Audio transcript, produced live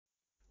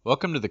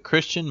Welcome to the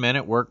Christian Men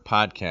at Work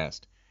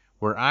podcast,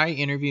 where I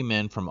interview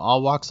men from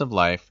all walks of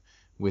life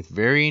with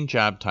varying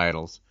job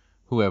titles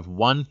who have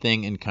one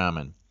thing in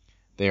common.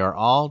 They are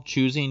all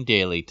choosing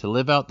daily to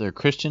live out their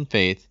Christian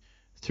faith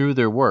through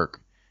their work,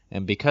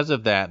 and because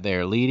of that, they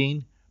are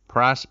leading,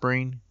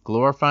 prospering,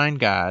 glorifying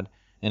God,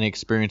 and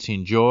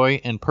experiencing joy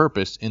and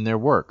purpose in their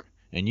work.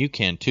 And you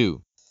can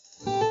too.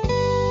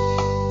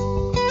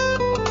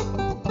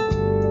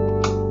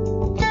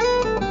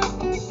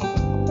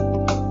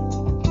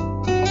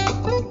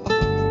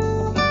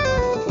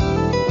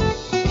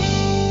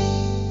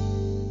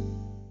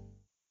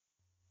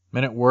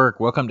 Men at Work,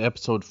 welcome to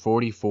episode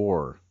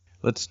 44.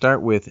 Let's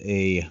start with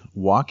a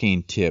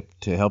walking tip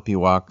to help you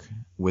walk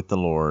with the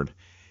Lord.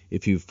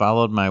 If you've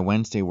followed my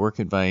Wednesday work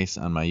advice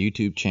on my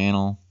YouTube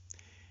channel,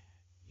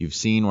 you've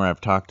seen where I've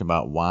talked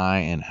about why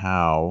and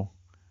how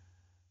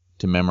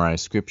to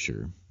memorize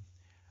Scripture.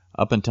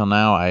 Up until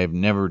now, I have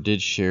never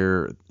did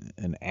share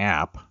an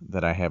app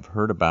that I have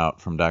heard about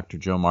from Dr.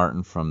 Joe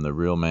Martin from the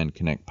Real Men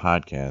Connect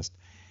podcast,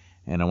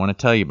 and I want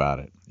to tell you about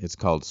it. It's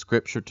called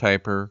Scripture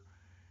Typer,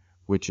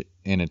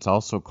 and it's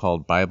also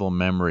called Bible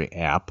Memory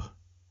App.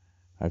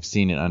 I've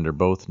seen it under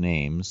both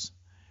names.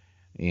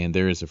 And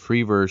there is a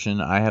free version.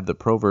 I have the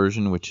pro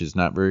version, which is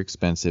not very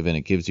expensive, and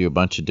it gives you a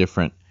bunch of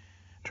different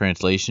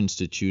translations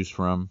to choose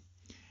from.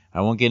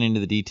 I won't get into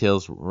the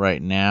details right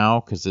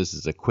now because this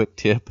is a quick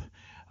tip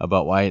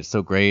about why it's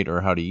so great or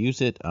how to use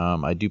it.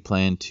 I do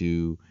plan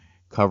to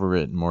cover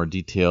it in more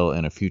detail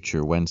in a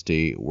future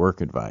Wednesday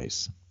work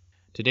advice.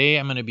 Today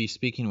I'm going to be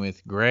speaking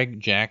with Greg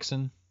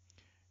Jackson.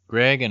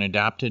 Greg, an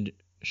adopted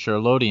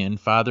Charlottean,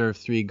 father of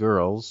 3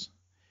 girls,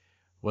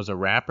 was a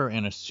rapper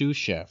and a sous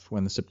chef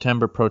when the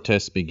September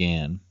protests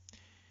began.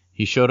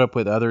 He showed up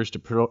with others to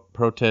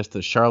protest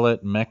the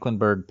Charlotte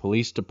Mecklenburg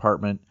Police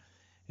Department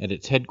at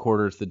its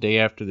headquarters the day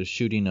after the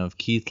shooting of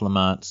Keith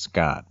Lamont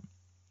Scott.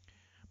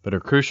 But a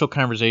crucial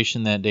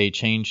conversation that day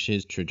changed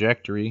his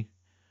trajectory.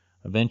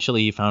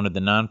 Eventually, he founded the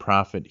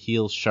nonprofit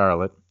Heals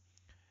Charlotte,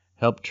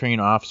 helped train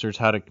officers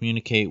how to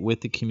communicate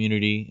with the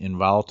community in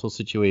volatile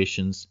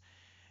situations,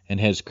 and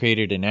has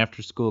created an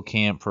after-school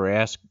camp for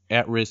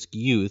at-risk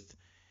youth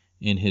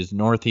in his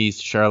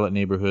northeast Charlotte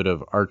neighborhood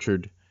of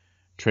Orchard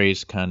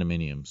Trace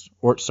condominiums.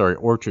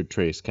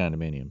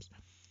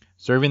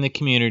 Serving the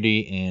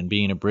community and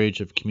being a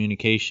bridge of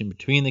communication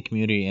between the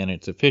community and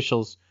its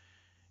officials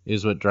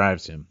is what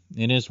drives him.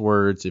 In his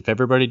words, if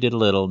everybody did a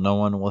little, no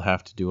one will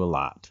have to do a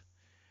lot.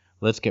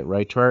 Let's get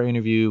right to our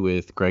interview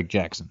with Greg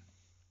Jackson.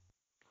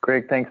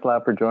 Greg, thanks a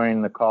lot for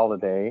joining the call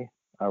today.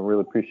 I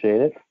really appreciate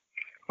it.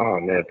 Oh,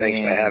 man, thanks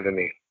for having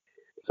me.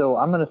 So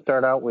I'm going to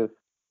start out with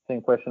the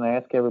same question I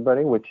ask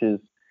everybody, which is,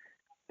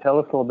 tell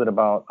us a little bit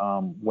about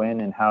when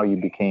and how you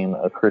became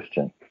a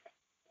Christian.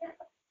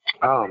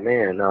 Oh,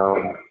 man.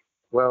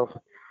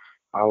 Well,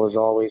 I was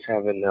always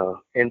having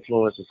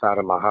influence inside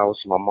of my house.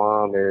 My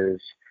mom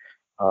is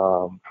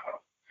a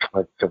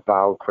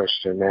devout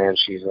Christian, man.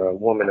 She's a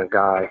woman of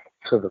God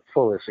to the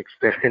fullest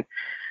extent.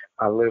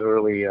 I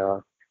literally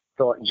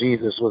thought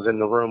Jesus was in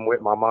the room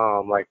with my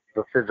mom, like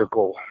the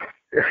physical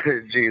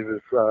Jesus,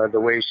 the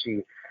way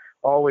she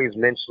always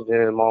mentioned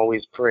him,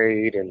 always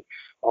prayed, and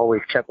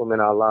always kept him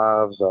in our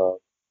lives,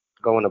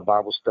 going to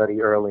Bible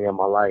study early in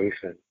my life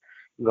and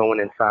going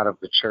inside of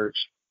the church.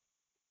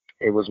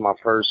 It was my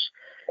first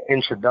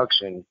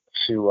introduction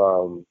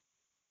to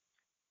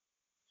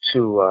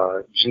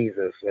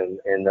Jesus and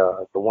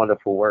the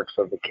wonderful works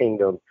of the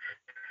kingdom.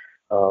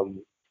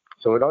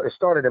 So it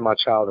started in my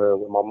childhood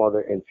with my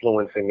mother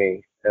influencing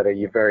me at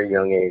a very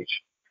young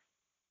age.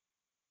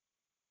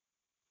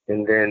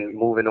 And then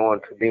moving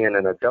on to being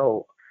an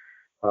adult,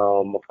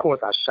 of course,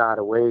 I shied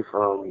away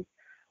from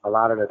a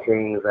lot of the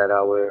things that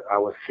I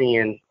was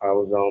seeing. I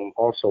was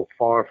also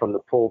far from the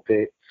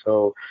pulpit,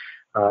 so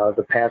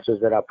the pastors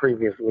that I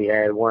previously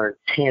had weren't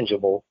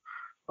tangible.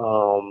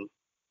 And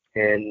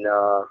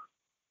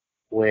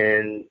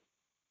when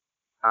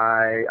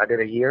I did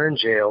a year in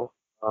jail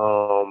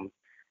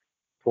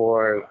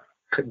for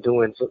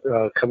doing,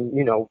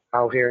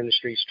 out here in the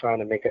streets trying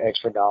to make an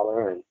extra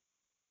dollar, and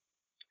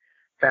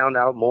found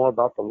out more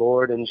about the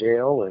Lord in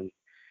jail, and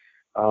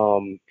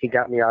he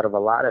got me out of a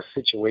lot of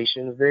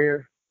situations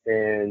there.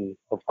 And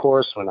of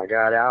course, when I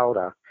got out,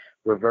 I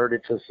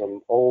reverted to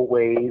some old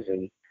ways,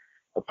 and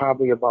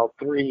probably about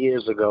 3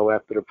 years ago,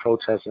 after the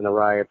protests and the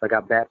riots, I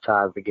got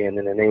baptized again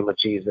in the name of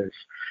Jesus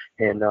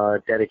and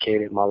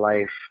dedicated my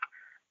life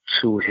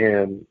to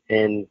him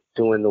and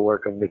doing the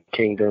work of the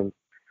kingdom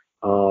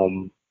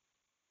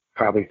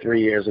probably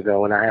 3 years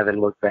ago, and I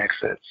haven't looked back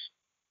since.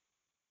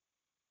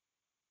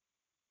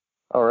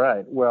 All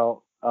right.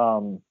 Well,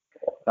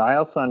 I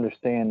also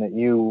understand that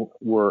you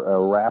were a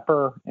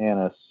rapper and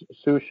a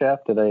sous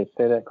chef. Did I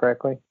say that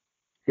correctly?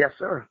 Yes,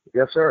 sir.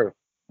 Yes, sir.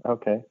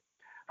 Okay.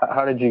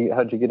 How'd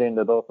you get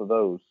into both of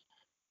those?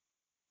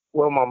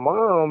 Well, my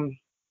mom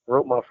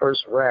wrote my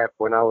first rap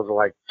when I was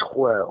like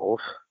 12,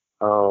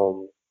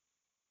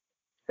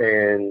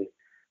 and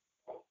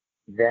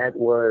that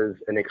was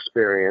an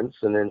experience.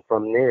 And then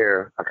from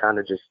there, I kind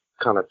of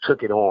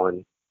took it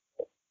on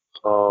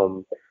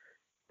from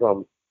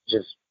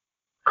just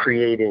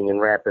creating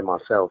and rapping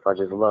myself. I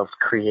just loved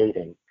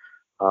creating.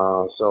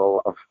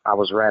 So I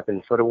was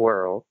rapping for the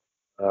world.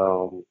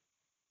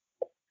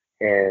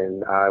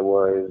 And I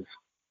was,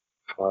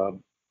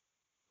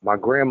 my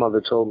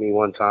grandmother told me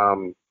one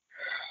time,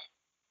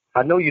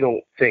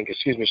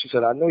 she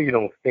said, I know you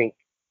don't think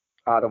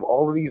out of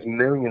all of these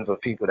millions of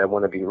people that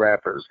want to be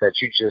rappers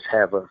that you just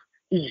have a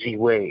easy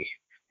way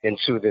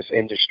into this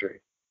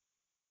industry,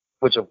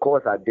 which of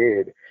course I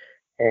did.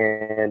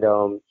 And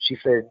she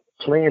said,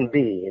 plan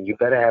B, and you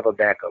better have a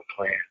backup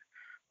plan.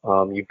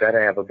 You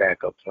better have a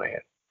backup plan.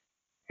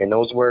 And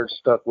those words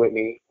stuck with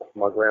me.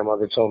 My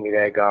grandmother told me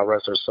that, God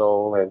rest her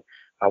soul. And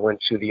I went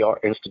to the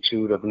Art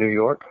Institute of New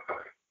York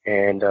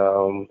and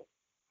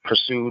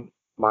pursued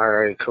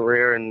my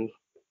career in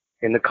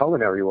the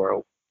culinary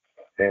world.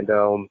 And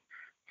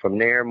from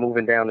there,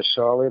 moving down to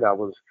Charlotte, I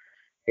was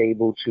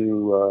able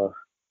to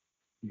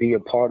be a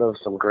part of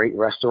some great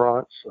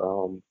restaurants,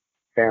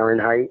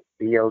 Fahrenheit,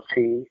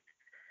 BLT,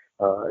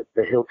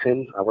 the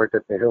Hilton. I worked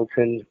at the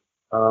Hilton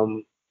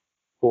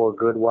for a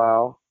good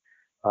while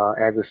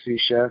as a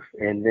sous chef,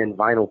 and then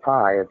Vinyl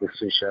Pie as a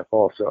sous chef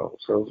also.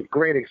 So it was a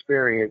great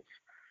experience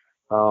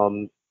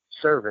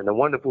serving. The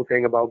wonderful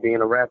thing about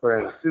being a rapper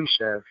and a sous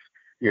chef,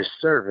 you're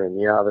serving.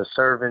 You're either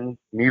serving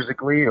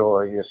musically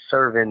or you're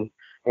serving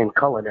in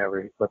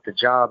culinary. But the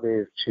job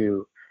is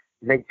to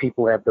make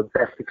people have the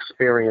best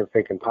experience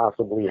they can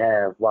possibly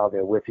have while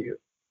they're with you.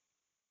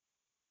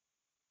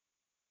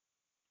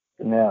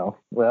 No,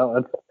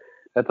 well,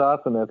 that's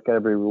awesome. That's got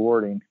to be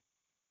rewarding.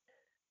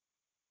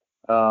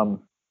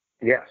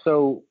 Yeah.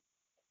 So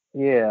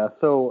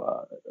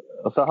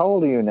how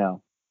old are you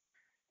now?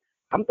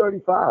 I'm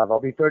 35. I'll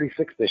be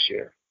 36 this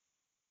year.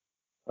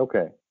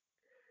 Okay.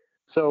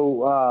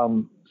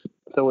 So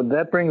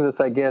that brings us,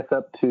 I guess,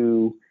 up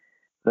to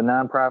the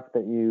nonprofit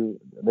that you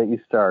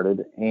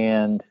started,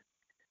 and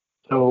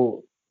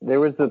so there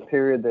was a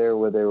period there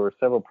where there were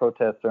several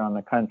protests around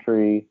the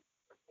country,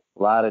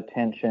 a lot of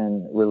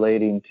tension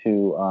relating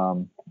to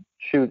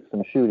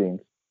some shootings,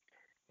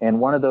 and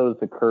one of those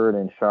occurred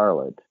in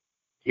Charlotte.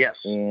 Yes.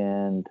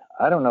 And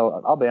I don't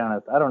know, I'll be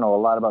honest, I don't know a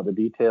lot about the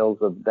details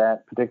of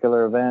that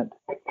particular event.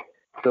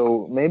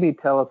 So maybe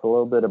tell us a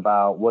little bit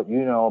about what you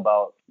know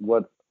about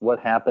what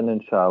happened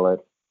in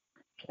Charlotte,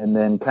 and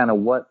then kind of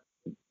what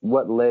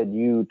led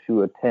you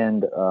to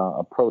attend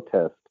a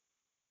protest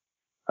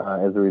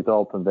as a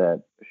result of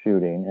that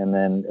shooting, and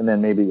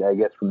then maybe, I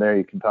guess, from there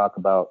you can talk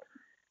about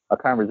a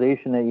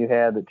conversation that you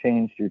had that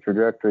changed your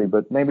trajectory.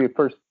 But maybe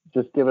first,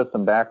 just give us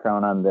some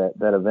background on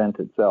that event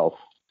itself.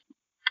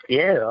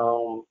 Yeah,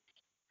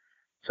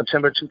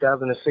 September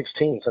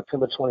 2016,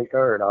 September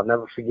 23rd. I'll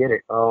never forget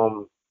it.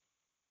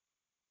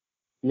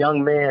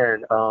 Young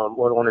man,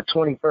 on the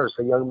 21st,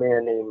 a young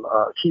man named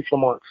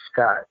Lamont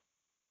Scott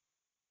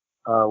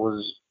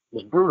was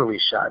brutally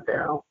shot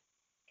down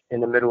in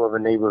the middle of a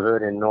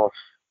neighborhood in North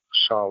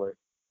Charlotte.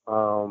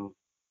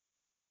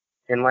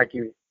 And like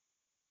you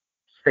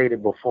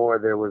stated before,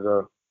 there was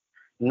a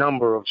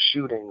number of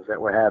shootings that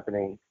were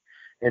happening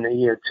in the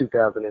year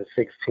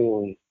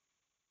 2016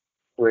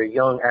 where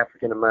young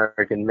African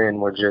American men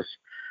were just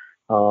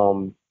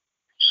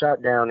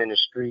shot down in the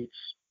streets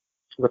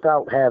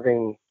without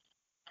having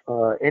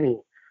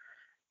any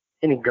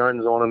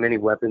guns on them, any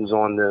weapons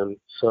on them.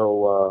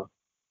 So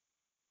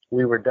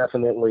we were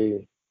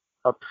definitely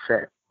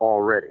upset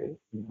already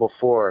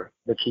before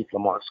the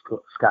Lamont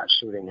Scott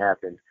shooting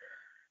happened.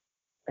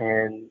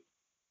 And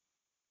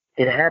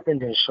it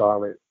happened in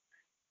Charlotte.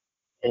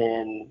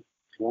 And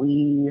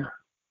we,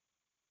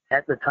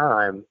 at the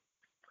time,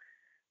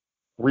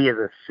 we as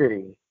a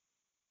city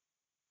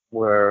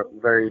were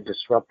very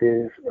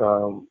disruptive.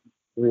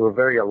 We were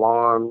very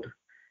alarmed.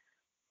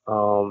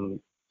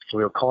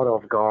 We were caught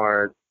off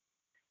guard.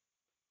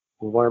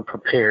 We weren't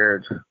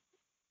prepared.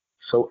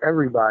 So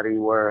everybody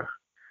was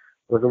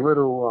a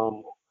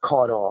little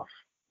caught off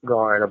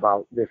guard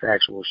about this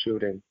actual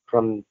shooting,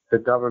 from the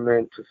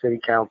government to city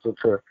council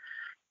to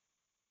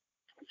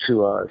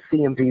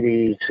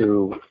CMPD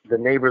to the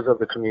neighbors of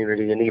the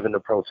community and even the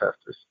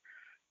protesters.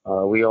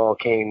 We all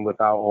came with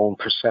our own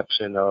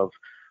perception of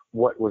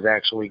what was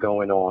actually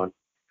going on.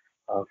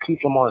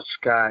 Lamont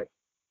Scott,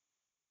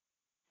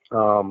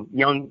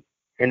 young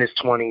in his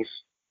 20s,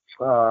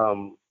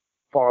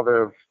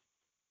 father of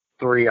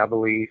 3, I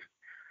believe,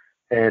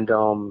 and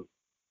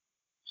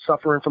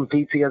suffering from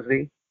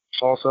PTSD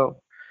also.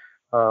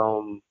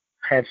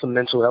 Had some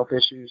mental health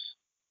issues,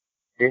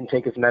 didn't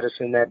take his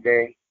medicine that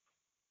day.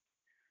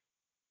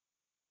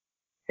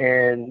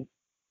 And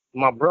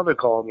my brother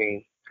called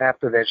me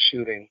after that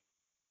shooting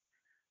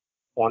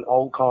on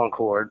Old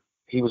Concord.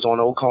 He was on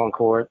Old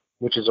Concord,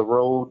 which is a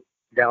road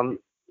down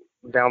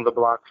the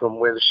block from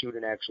where the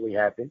shooting actually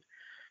happened.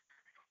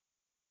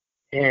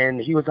 And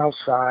he was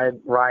outside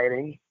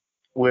rioting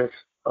with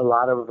a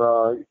lot of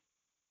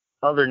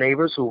other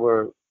neighbors who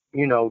were,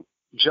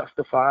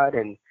 justified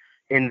and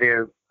in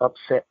their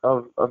upset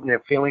of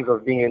their feelings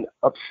of being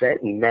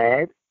upset and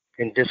mad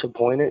and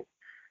disappointed.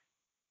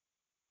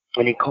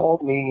 And he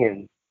called me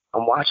and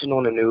I'm watching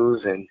on the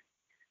news, and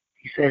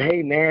he said,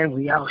 hey, man,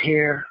 we out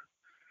here.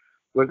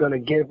 We're going to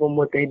give them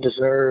what they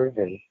deserve,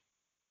 and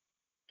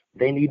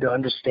they need to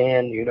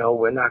understand,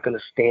 we're not going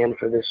to stand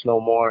for this no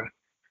more.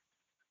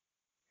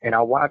 And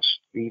I watched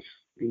these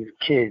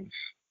kids,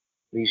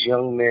 these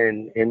young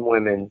men and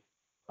women,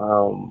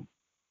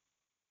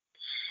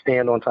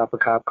 stand on top of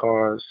cop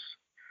cars,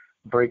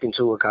 break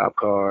into a cop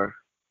car,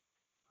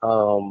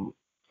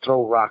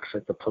 throw rocks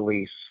at the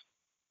police.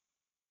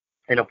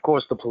 And of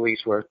course the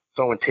police were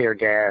throwing tear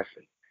gas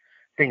and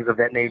things of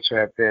that nature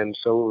at them.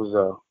 So it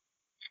was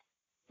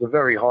a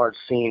very hard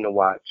scene to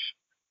watch,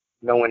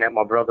 knowing that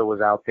my brother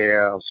was out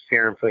there. I was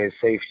fearing for his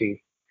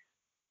safety.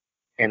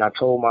 And I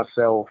told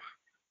myself,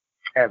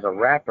 as a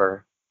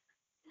rapper,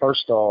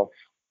 first off,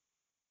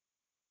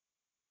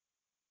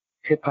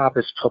 hip-hop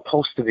is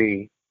supposed to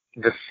be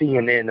the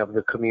CNN of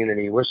the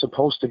community. We're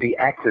supposed to be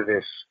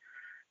activists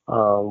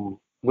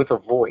with a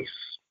voice.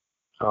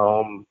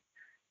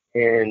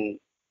 And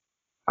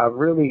I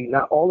really,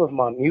 not all of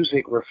my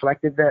music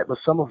reflected that, but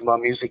some of my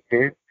music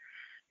did.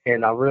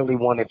 And I really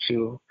wanted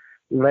to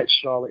let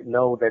Charlotte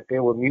know that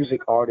there were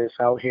music artists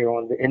out here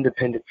on the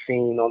independent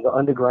scene, on the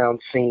underground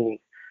scene,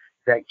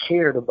 that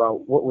cared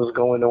about what was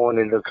going on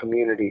in the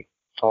community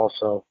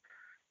also.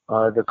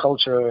 The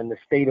culture and the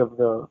state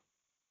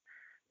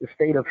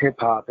of hip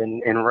hop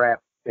and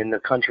rap in the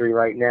country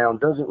right now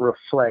doesn't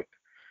reflect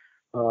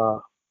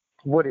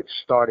what it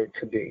started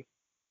to be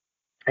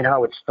and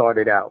how it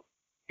started out.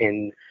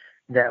 And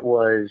that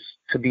was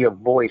to be a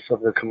voice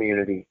of the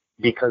community,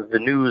 because the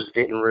news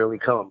didn't really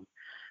come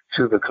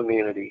to the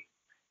community.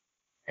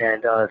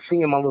 And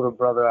seeing my little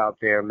brother out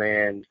there,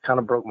 man, kind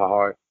of broke my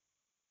heart.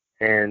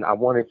 And I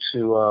wanted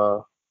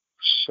to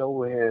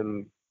show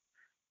him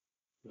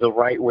the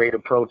right way to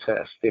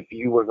protest if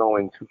you were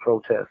going to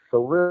protest.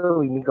 So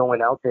really, me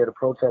going out there to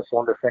protest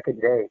on the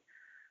second day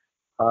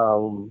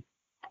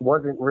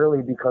wasn't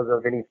really because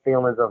of any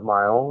feelings of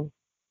my own,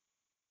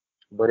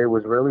 but it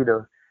was really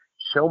to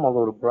show my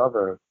little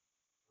brother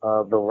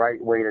the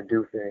right way to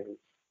do things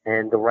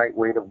and the right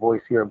way to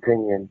voice your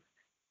opinion,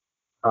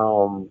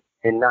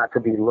 and not to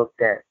be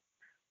looked at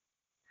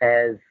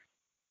as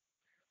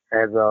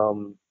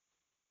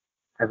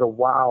a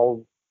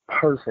wild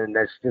person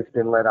that's just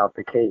been let out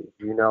the cage,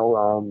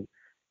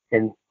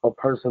 and a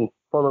person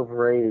full of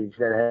rage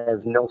that has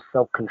no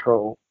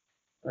self-control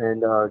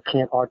and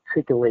can't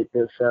articulate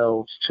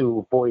themselves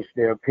to voice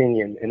their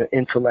opinion in an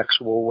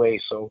intellectual way.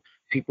 So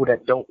people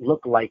that don't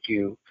look like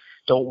you,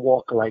 don't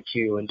walk like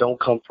you, and don't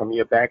come from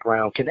your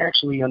background can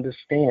actually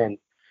understand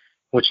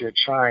what you're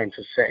trying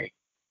to say.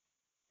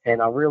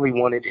 And I really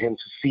wanted him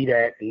to see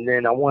that, and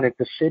then I wanted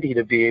the city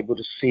to be able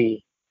to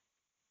see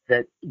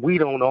that we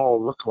don't all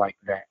look like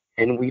that,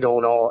 and we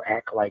don't all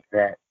act like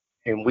that,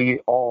 and we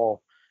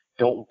all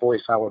don't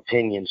voice our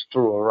opinions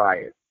through a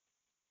riot.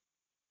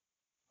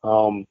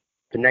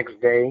 The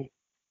next day,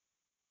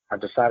 I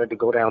decided to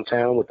go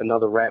downtown with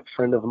another rap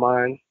friend of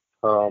mine,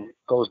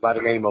 goes by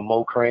the name of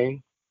Mo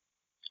Crane,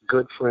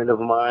 good friend of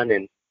mine,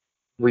 and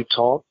we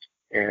talked,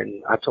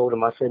 and I told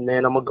him, I said,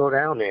 man, I'm going to go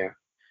down there.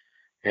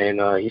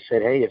 And he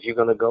said, hey, if you're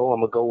going to go,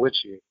 I'm going to go with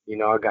you.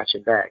 I got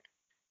your back.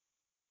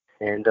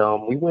 And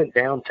we went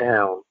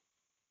downtown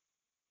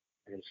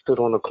and stood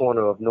on the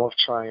corner of North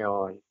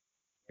Tryon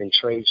and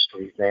Trade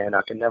Street, man.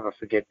 I can never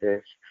forget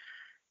this.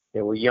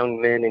 There were young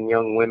men and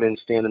young women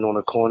standing on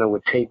the corner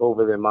with tape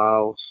over their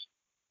mouths,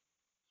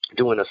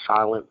 doing a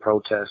silent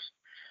protest.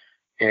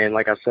 And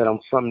like I said, I'm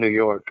from New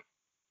York.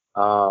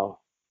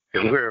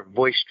 And we're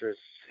boisterous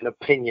and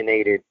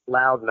opinionated,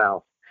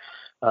 loudmouth.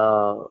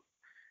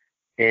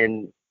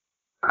 And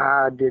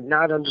I did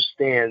not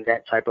understand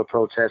that type of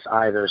protest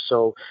either.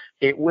 So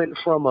it went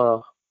from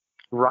a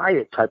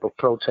riot type of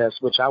protest,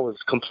 which I was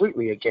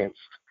completely against,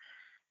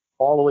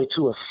 all the way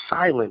to a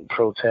silent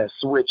protest,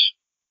 which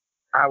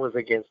I was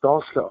against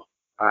also.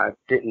 I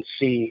didn't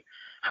see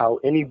how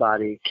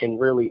anybody can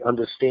really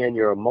understand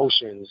your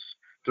emotions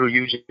through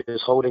you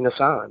just holding a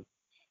sign.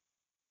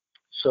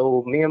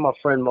 So me and my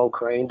friend Mo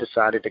Crane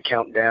decided to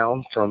count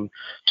down from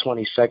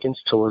 20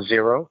 seconds to a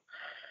 0.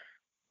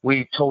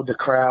 We told the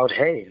crowd,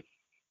 hey,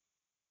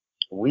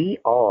 we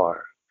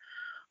are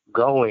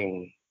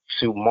going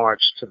to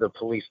march to the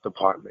police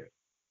department.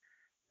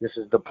 This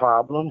is the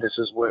problem. This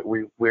is where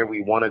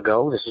we want to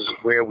go. This is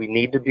where we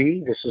need to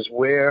be. This is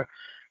where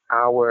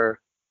our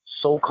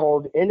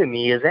so-called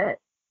enemy is at.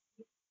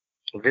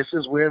 This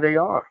is where they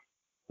are.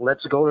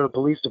 Let's go to the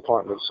police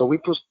department. So we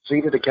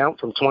proceeded to count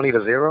from 20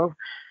 to 0.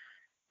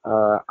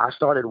 I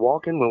started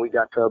walking when we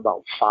got to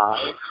about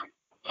 5.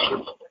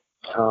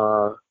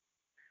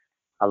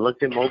 I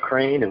looked at Mo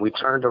Crane and we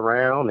turned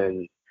around,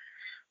 and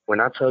when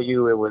I tell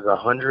you it was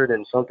 100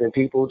 and something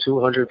people,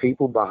 200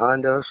 people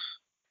behind us,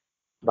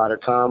 by the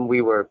time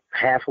we were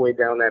halfway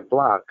down that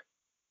block,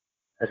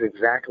 that's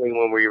exactly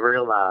when we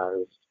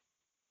realized,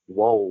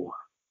 whoa,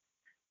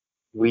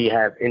 we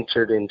have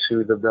entered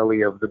into the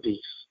belly of the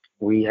beast.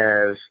 We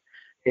have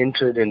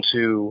entered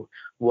into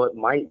what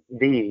might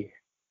be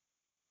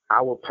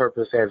our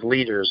purpose as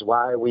leaders,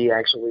 why we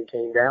actually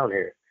came down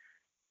here.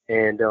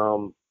 And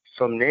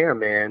from there,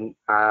 man,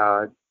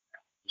 I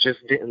just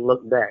didn't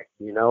look back.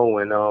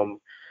 When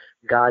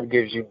God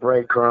gives you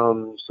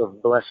breadcrumbs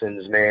of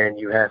blessings, man,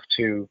 you have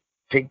to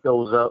pick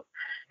those up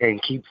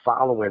and keep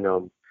following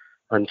them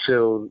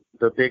until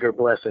the bigger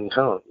blessing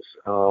comes.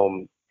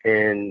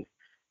 And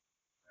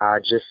I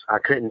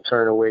couldn't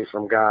turn away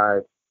from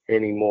God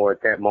anymore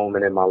at that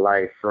moment in my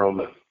life,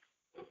 from,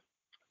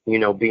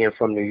 being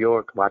from New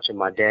York, watching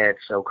my dad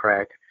sell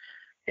crack,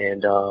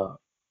 and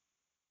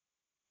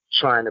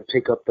trying to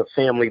pick up the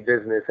family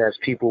business, as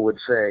people would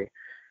say,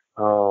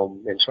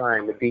 and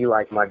trying to be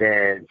like my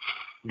dad,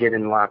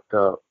 getting locked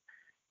up,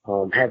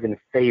 having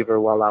favor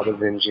while I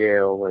was in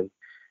jail, and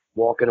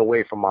walking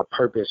away from my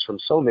purpose from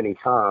so many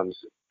times,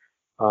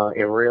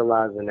 and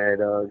realizing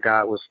that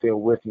God was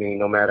still with me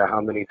no matter how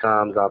many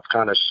times I've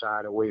kind of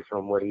shied away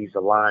from what he's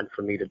aligned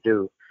for me to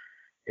do.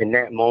 In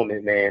that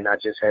moment, man, I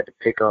just had to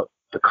pick up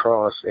the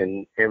cross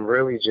and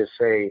really just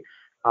say,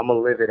 I'm going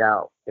to live it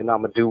out, and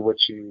I'm going to do what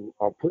you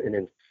are putting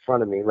in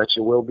front of me. Let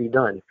your will be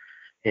done,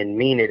 and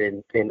mean it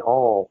in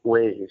all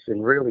ways,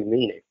 and really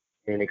mean it,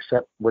 and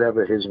accept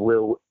whatever his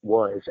will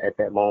was at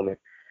that moment.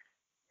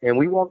 And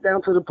we walked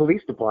down to the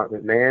police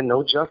department, man.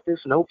 No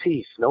justice, no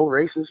peace. No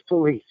racist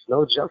police.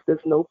 No justice,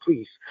 no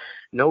peace.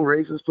 No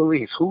racist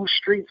police. Whose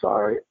streets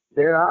are it?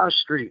 They're our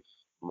streets.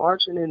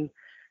 Marching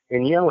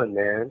and yelling,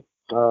 man.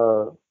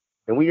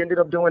 And we ended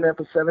up doing that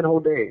for 7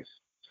 whole days.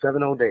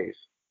 7 whole days.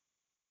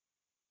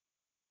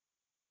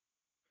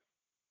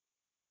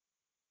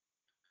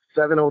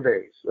 7 whole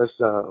days. That's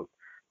a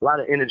lot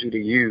of energy to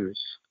use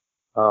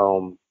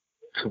to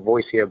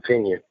voice your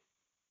opinion.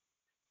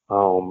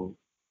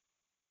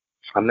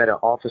 I met an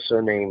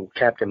officer named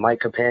Captain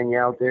Mike Campagna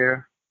out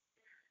there,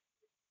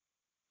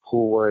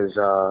 who was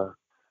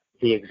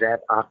the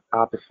exact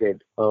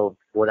opposite of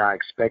what I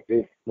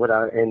expected.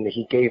 And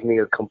he gave me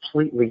a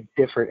completely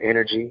different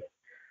energy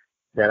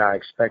that I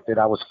expected.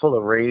 I was full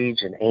of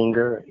rage and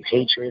anger and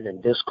hatred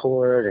and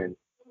discord, and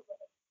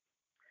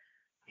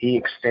he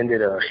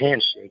extended a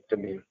handshake to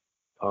me,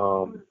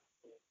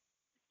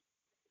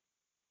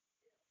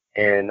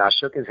 and I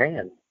shook his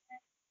hand.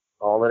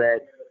 All of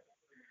that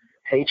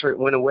hatred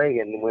went away,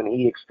 and when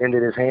he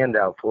extended his hand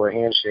out for a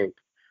handshake,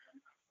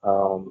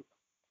 and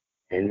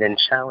then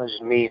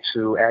challenged me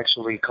to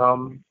actually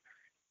come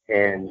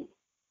and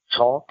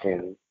talk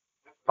and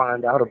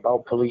find out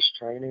about police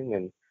training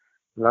and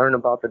learn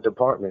about the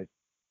department.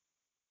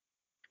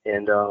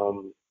 And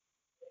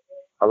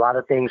a lot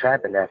of things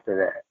happened after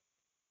that.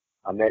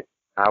 I met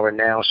our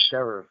now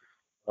sheriff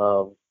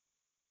of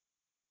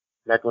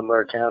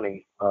Mecklenburg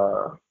County,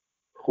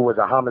 who was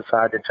a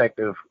homicide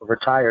detective, a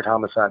retired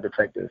homicide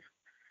detective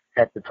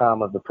at the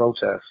time of the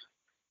protest,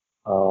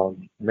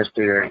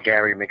 Mr.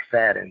 Gary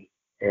McFadden.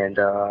 And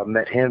I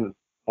met him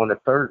on the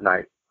 3rd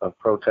night of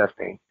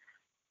protesting.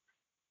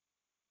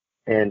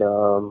 And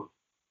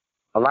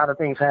a lot of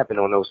things happened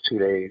on those 2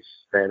 days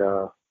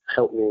that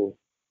helped me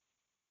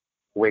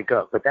wake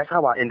up. But that's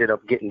how I ended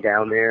up getting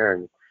down there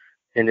and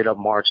ended up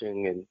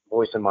marching and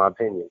voicing my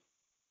opinion.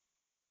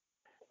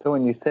 So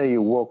when you say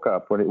you woke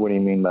up, what do you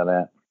mean by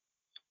that?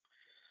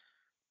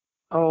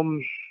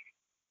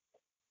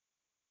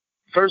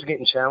 First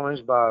getting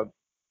challenged by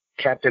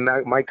Captain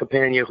Mike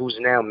Campagna, who's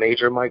now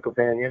Major Mike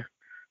Campagna.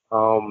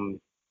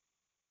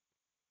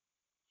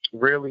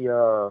 Really,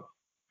 I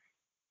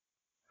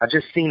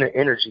just seen an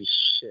energy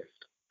shift.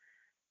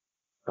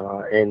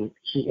 And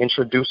he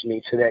introduced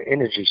me to that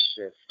energy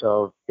shift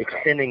of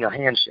extending a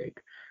handshake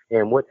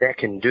and what that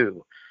can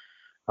do.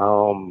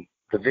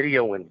 The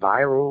video went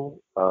viral.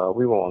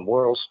 We were on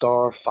World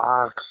Star,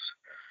 Fox,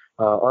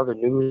 other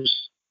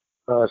news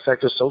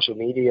sectors, social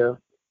media.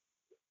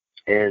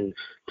 And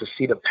to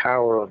see the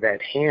power of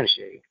that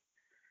handshake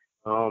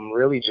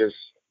really just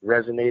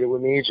resonated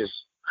with me, just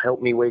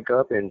helped me wake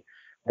up. And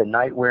the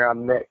night where I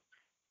met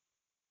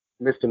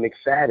Mr.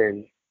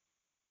 McFadden,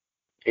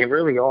 it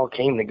really all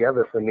came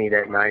together for me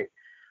that night.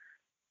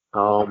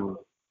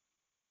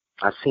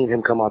 I seen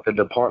him come out the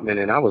department,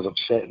 and I was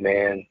upset,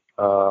 man.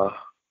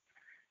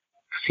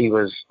 He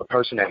was a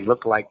person that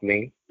looked like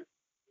me,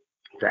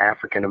 the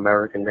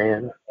African-American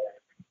man.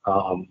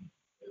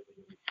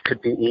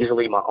 Could be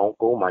easily my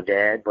uncle, my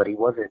dad, but he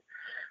wasn't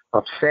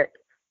upset.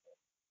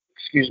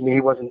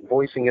 He wasn't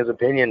voicing his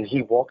opinion.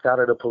 He walked out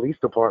of the police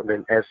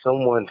department as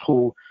someone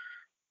who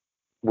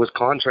was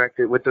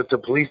contracted with the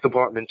police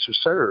department to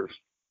serve.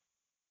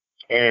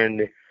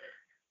 And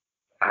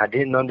I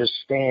didn't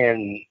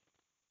understand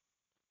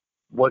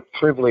what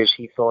privilege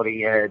he thought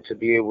he had to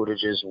be able to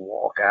just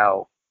walk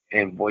out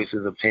and voice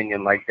his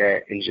opinion like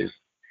that and just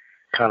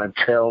kind of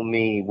tell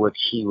me what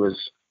he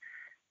was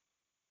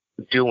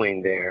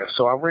doing there.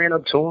 So I ran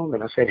up to him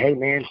and I said, hey,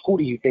 man, who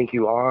do you think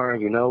you are?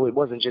 You know, it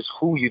wasn't just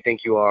who you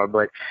think you are,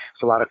 but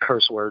it's a lot of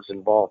curse words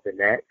involved in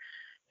that.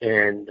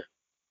 And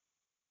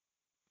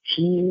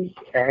he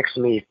asked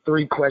me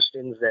 3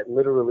 questions that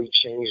literally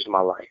changed my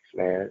life,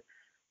 man.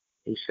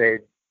 He said,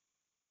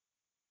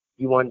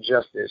 you want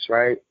justice,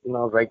 right? And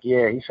I was like,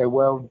 yeah. He said,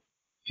 well,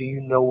 do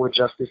you know what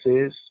justice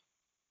is?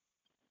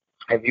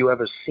 Have you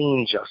ever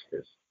seen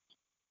justice?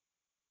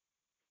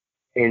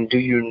 And do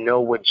you know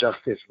what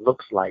justice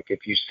looks like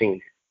if you've seen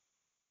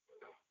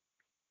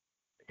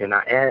it? And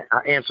I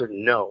answered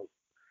no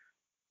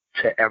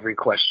to every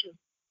question.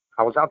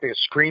 I was out there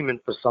screaming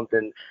for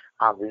something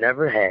I've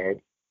never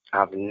had,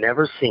 I've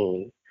never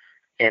seen,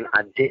 and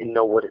I didn't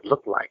know what it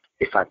looked like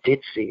if I did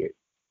see it.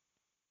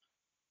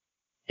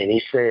 And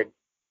he said,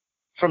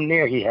 from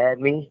there he had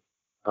me.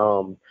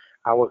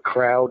 Our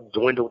crowd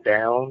dwindled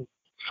down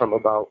from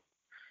about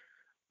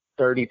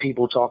 30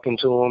 people talking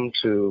to him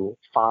to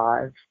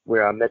 5,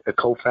 where I met the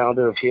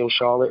co-founder of Heal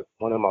Charlotte,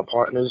 one of my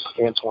partners,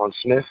 Antoine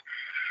Smith.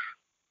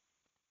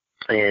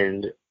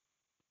 And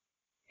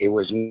it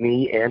was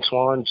me,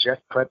 Antoine, Jeff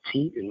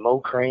Prepteat, and Mo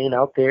Crane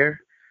out there.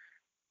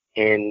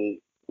 And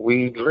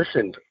we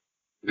listened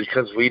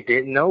because we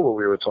didn't know what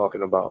we were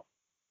talking about.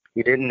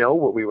 We didn't know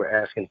what we were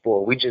asking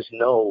for. We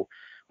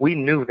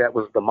knew that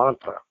was the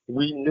mantra.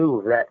 We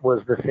knew that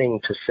was the thing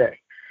to say.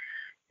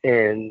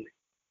 And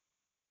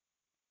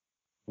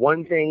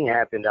one thing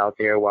happened out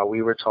there while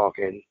we were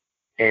talking,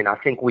 and I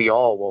think we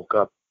all woke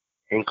up,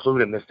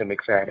 including Mr.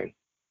 McFadden,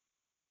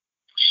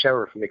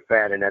 Sheriff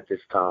McFadden at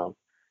this time.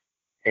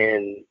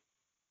 And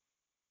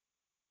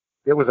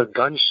there was a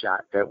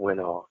gunshot that went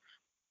off.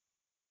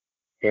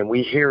 And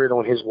we hear it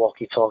on his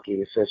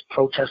walkie-talkie. It says,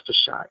 protester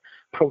shot,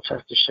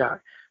 protester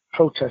shot,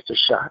 protester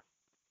shot.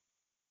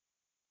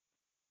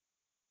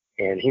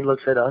 And he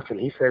looks at us and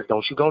he says,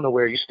 don't you go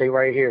nowhere. You stay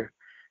right here.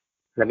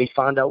 Let me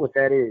find out what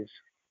that is.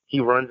 He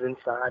runs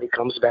inside. He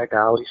comes back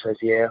out. He says,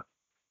 yeah,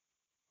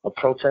 a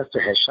protester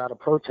has shot a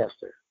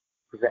protester.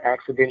 It was an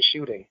accident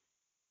shooting.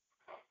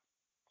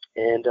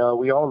 And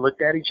we all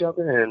looked at each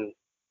other and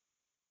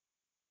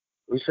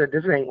we said,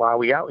 this ain't why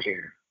we out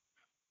here.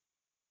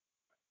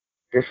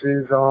 This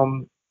is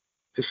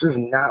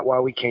not why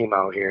we came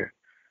out here.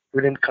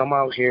 We didn't come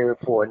out here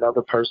for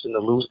another person to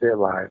lose their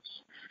lives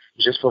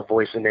just for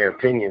voicing their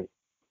opinion.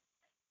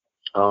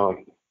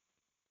 And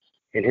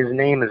his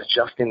name is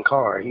Justin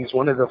Carr. He's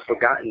one of the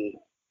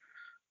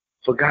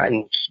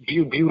forgotten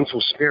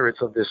beautiful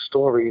spirits of this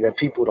story that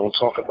people don't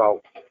talk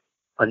about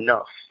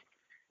enough.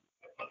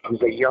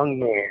 He's a young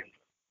man,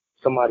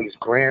 somebody's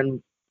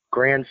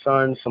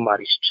grandson,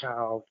 somebody's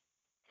child,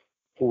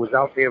 who was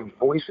out there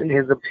voicing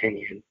his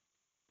opinion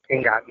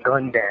and got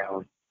gunned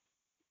down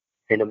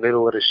in the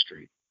middle of the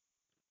street.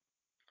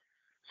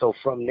 So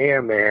from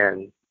there,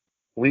 man,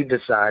 we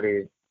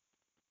decided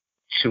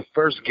to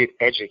first get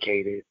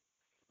educated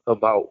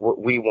about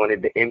what we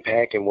wanted to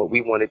impact and what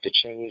we wanted to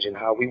change and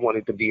how we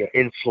wanted to be an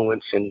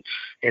influence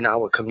in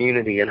our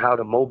community and how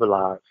to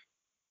mobilize.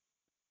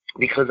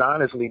 Because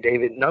honestly,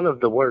 David, none of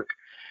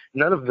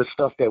the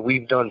stuff that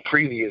we've done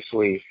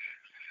previously,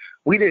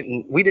 we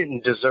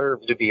didn't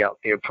deserve to be out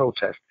there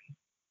protesting.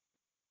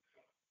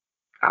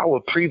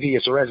 Our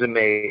previous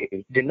resume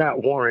did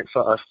not warrant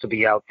for us to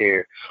be out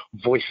there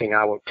voicing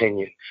our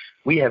opinion.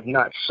 We have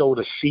not sowed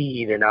a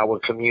seed in our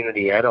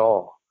community at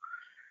all.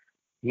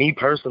 Me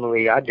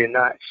personally, I did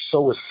not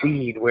sow a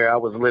seed where I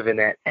was living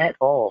at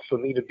all for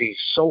me to be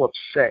so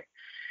upset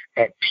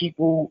at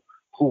people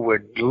who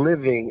were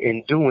living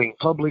and doing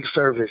public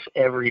service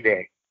every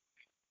day.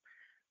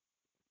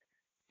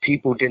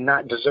 People did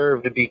not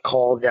deserve to be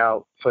called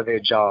out for their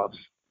jobs,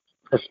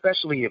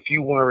 especially if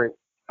you weren't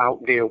out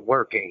there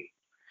working.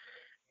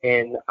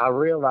 And I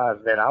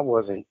realized that I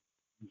wasn't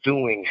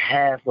doing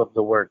half of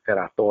the work that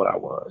I thought I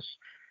was.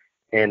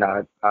 And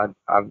I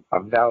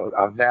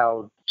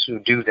vowed to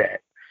do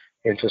that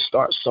and to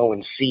start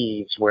sowing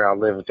seeds where I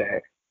lived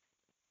at.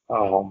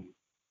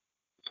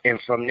 And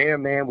from there,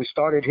 man, we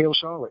started Heal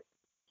Charlotte,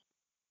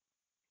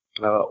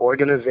 an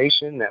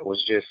organization that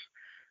was just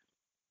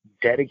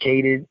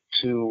dedicated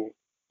to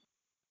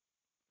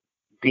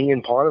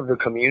being part of the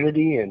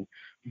community and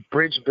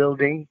bridge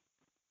building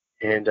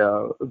and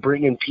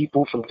bringing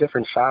people from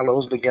different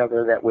silos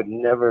together that would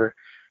never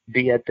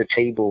be at the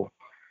table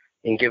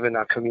and giving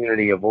our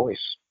community a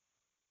voice.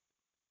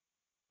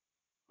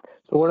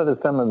 So what are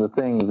some of the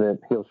things that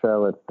Heal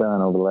Charlotte's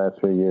done over the last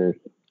 3 years?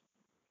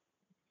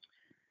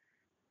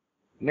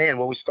 Man,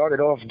 well, we started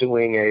off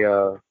doing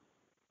a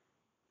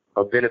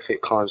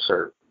benefit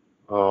concert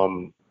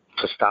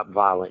to stop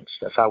violence.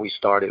 That's how we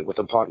started, with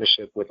a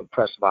partnership with a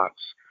Press Box,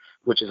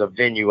 which is a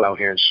venue out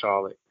here in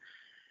Charlotte.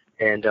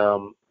 And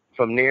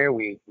from there,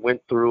 we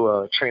went through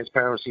a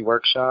transparency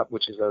workshop,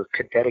 which is a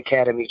cadet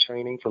academy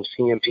training from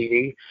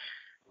CMPD,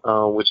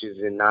 which is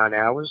in 9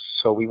 hours.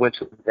 So we went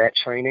to that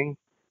training.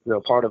 We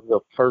were part of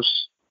the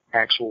first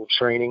actual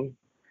training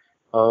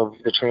of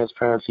the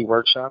transparency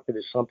workshop. It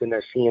is something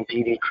that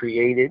CMPD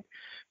created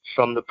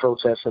from the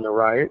protests and the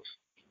riots.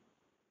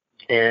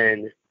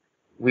 And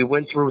we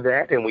went through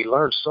that, and we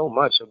learned so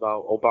much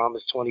about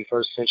Obama's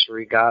 21st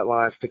century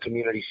guidelines to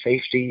community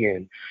safety.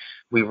 And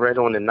we read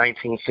on the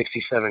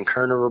 1967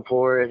 Kerner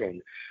Report,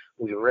 and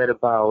we read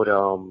about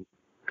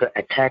the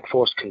attack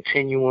force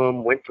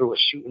continuum, went through a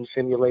shooting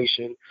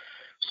simulation,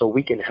 so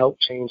we can help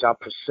change our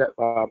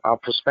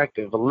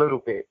perspective a little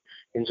bit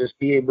and just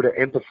be able to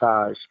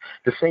empathize.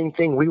 The same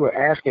thing we were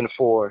asking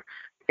for,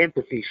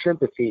 empathy,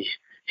 sympathy,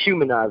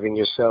 humanizing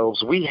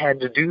yourselves. We had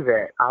to do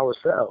that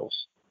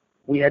ourselves.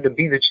 we had to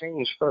be the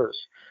change first.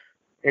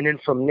 And then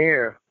from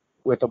there,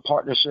 with a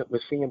partnership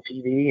with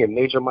CMPD and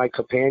Major Mike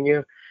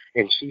Campagna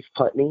and Chief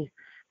Putney,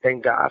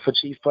 thank God for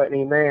Chief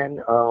Putney,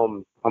 man.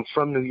 I'm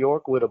from New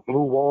York, where the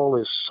blue wall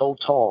is so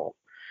tall.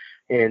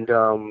 And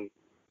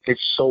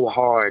it's so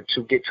hard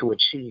to get to a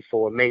chief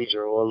or a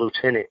major or a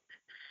lieutenant.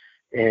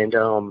 And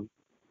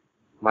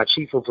my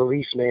chief of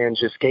police, man,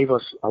 just gave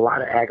us a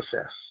lot of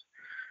access.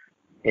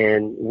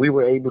 And we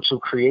were able to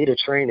create a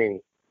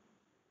training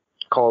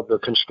called the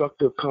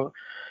constructive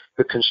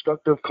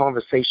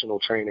conversational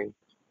training,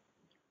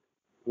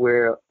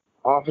 where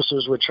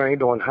officers were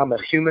trained on how to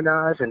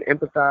humanize and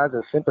empathize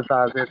and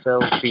sympathize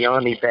themselves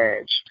beyond the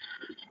badge,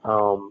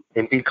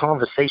 and be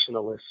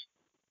conversationalists.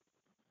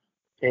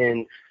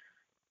 And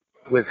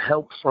with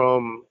help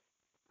from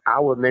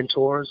our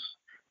mentors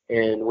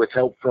and with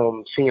help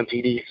from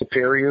CMPD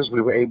superiors,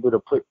 we were able to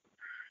put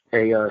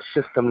a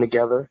system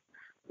together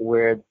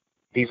where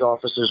these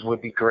officers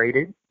would be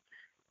graded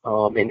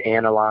and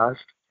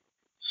analyzed.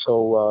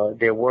 So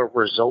there were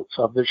results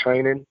of the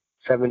training.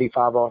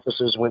 75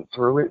 officers went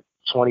through it.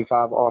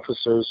 25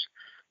 officers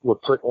were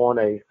put on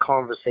a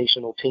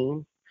conversational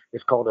team.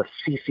 It's called a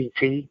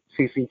CCT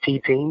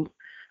team,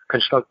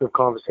 Constructive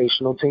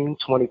Conversational Team.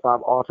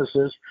 25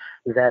 officers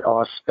that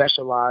are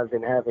specialized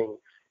in having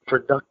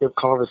productive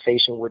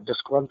conversation with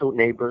disgruntled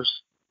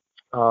neighbors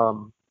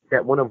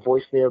that want to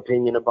voice their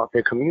opinion about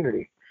their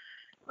community.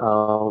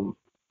 And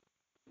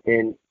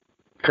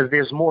because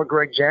there's more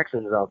Greg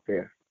Jacksons out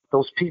there.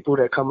 Those people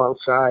that come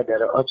outside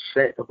that are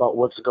upset about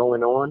what's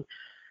going on,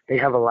 they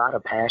have a lot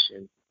of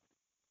passion.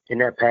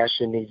 And that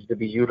passion needs to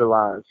be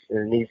utilized and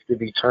it needs to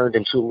be turned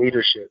into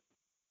leadership.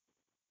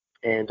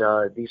 And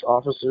these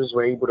officers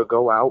were able to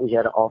go out. We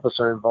had an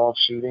officer-involved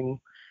shooting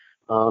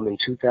in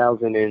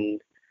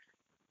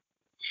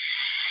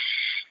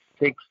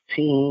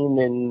 2016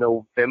 in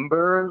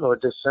November or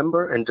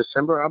December. In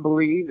December, I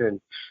believe.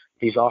 And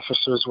these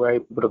officers were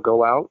able to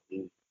go out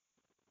and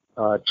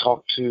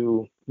talk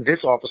to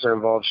this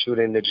officer-involved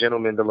shooting.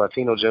 The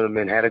Latino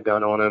gentleman had a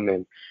gun on him,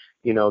 and,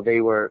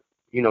 they were,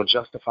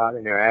 justified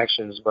in their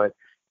actions, but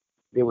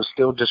there were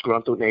still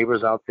disgruntled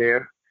neighbors out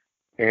there,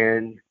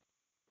 and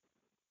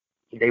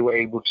they were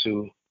able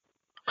to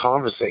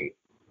conversate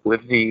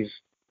with these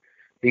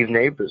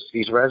neighbors,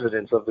 these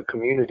residents of the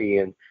community.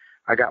 And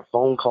I got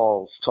phone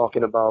calls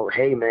talking about,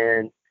 hey,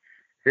 man,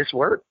 this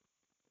worked.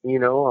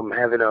 I'm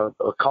having a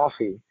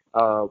coffee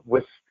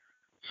with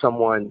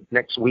someone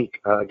next week.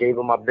 Gave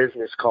them my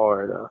business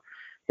card.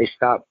 They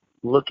stopped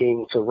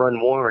looking to run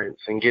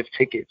warrants and give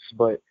tickets,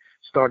 but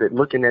started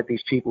looking at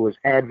these people as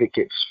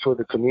advocates for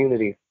the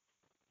community.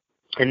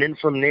 And then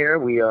from there,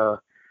 we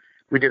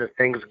did a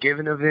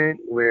Thanksgiving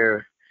event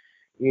where,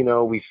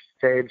 we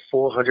fed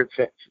 400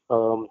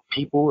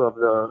 people of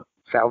the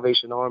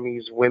Salvation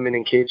Army's Women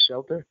and Kids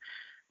Shelter.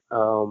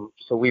 So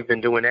we've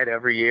been doing that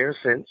every year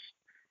since.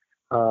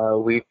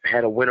 We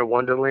had a Winter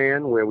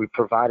Wonderland where we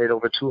provided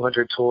over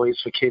 200 toys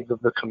for kids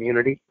of the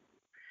community,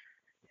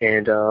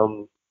 and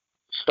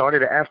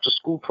started an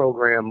after-school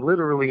program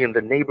literally in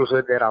the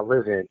neighborhood that I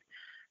live in,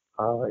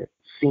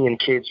 seeing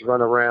kids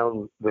run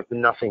around with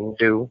nothing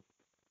to do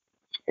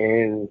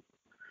and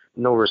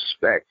no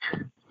respect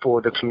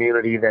for the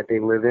community that they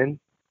live in.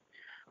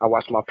 I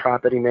watched my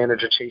property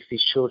manager chase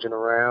these children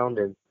around,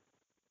 and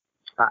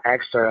I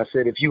asked her, I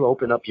said, if you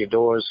open up your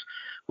doors,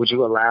 would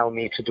you allow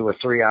me to do a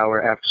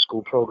 3-hour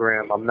after-school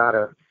program? I'm not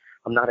a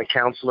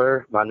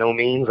counselor by no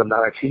means. I'm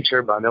not a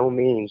teacher by no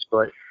means,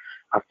 but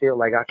I feel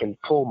like I can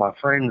pull my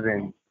friends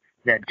in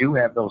that do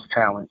have those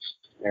talents,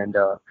 and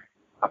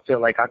I feel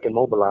like I can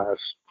mobilize.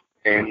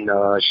 And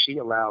she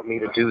allowed me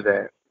to do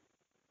that,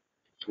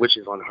 which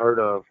is unheard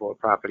of for a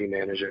property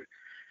manager,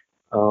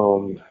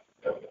 to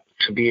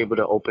be able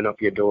to open up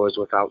your doors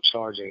without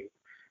charging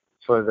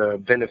for the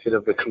benefit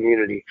of the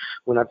community.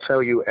 When I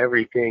tell you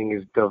everything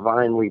is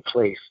divinely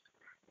placed,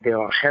 there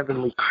are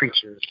heavenly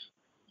creatures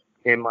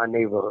in my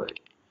neighborhood.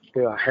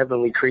 There are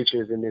heavenly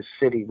creatures in this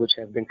city which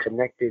have been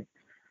connected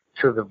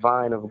to the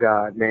vine of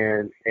God,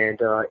 man. And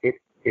it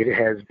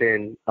has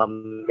been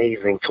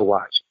amazing to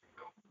watch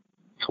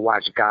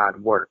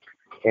God work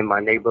in my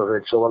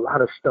neighborhood. So a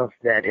lot of stuff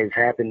that has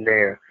happened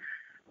there,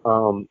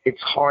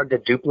 it's hard to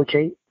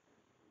duplicate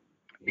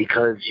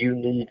because you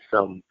need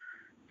some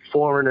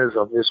foreigners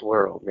of this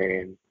world,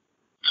 man,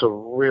 to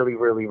really,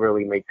 really,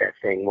 really make that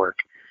thing work.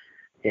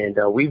 And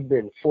we've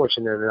been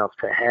fortunate enough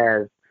to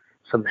have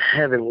some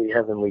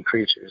heavenly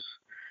creatures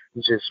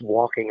just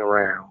walking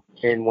around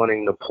and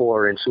wanting to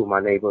pour into my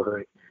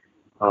neighborhood.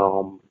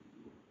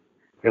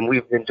 And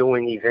we've been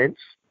doing events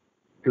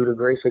through the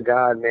grace of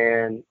God,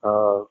 man.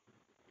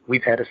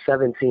 We've had a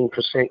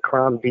 17%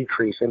 crime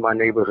decrease in my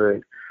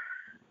neighborhood.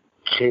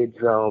 Kids,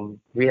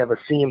 we have a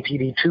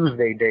CMPD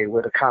Tuesday day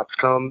where the cops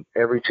come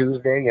every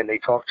Tuesday and they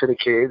talk to the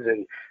kids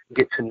and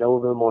get to know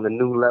them on a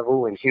new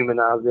level and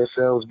humanize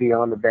themselves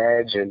beyond the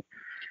badge. And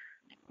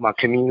my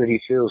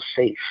community feels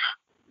safe.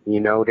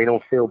 They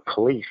don't feel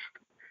policed,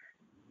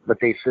 but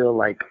they feel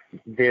like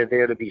they're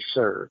there to be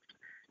served.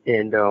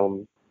 And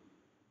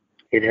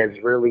it has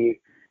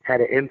really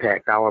had an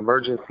impact. Our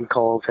emergency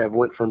calls have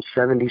went from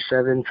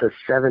 77 to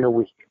 7 a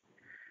week.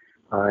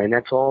 And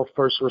that's all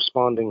first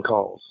responding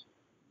calls.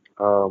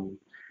 And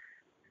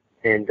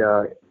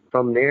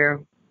from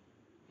there,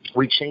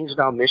 we changed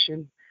our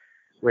mission.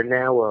 We're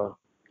now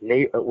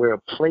we're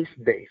a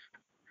place-based.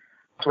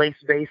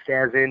 Place-based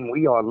as in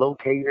we are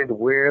located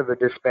where the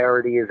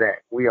disparity is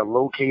at. We are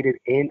located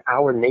in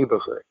our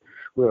neighborhood.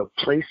 We're a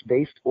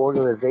place-based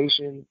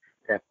organization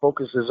that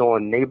focuses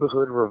on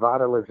neighborhood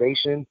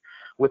revitalization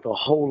with a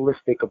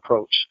holistic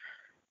approach.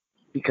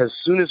 Because as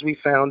soon as we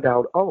found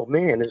out, oh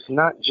man, it's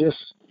not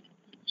just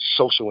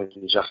social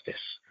injustice.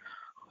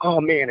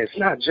 Oh man, it's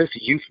not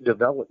just youth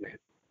development.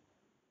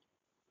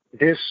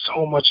 There's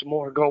so much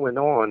more going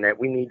on that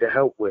we need to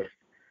help with.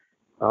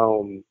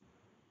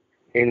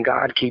 And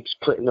God keeps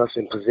putting us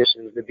in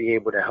positions to be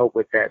able to help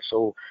with that.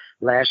 So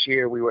last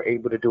year we were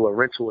able to do a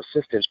rental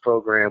assistance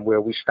program where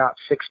we stopped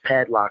 6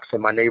 padlocks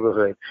in my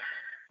neighborhood.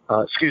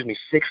 6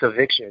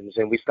 evictions,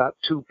 and we stopped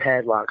 2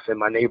 padlocks in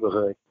my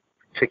neighborhood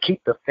to keep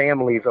the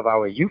families of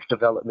our youth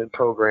development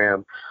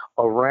program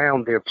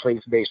around their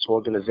place-based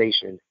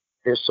organization,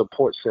 their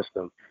support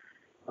system.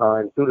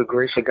 And through the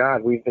grace of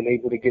God, we've been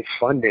able to get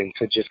funding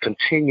to just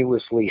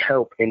continuously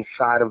help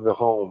inside of the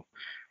home.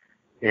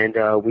 And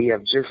we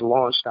have just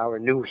launched our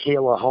new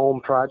Heal a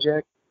Home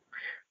project.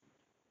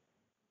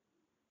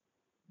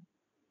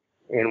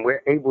 And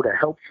we're able to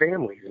help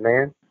families,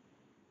 man,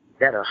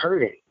 that are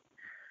hurting.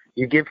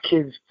 You give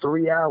kids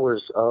 3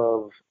 hours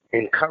of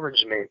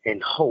encouragement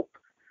and hope,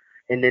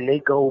 and then they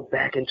go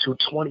back into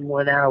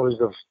 21 hours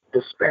of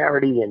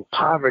disparity and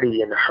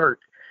poverty and hurt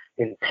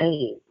and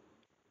pain.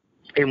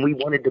 And we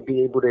wanted to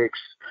be able to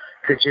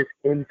just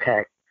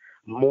impact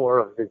more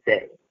of the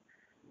day.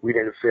 We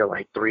didn't feel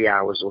like 3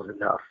 hours was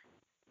enough.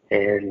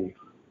 And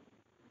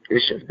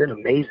it's just been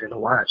amazing to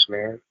watch,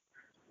 man.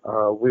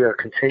 We are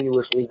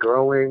continuously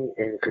growing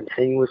and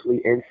continuously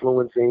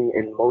influencing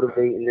and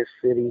motivating this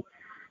city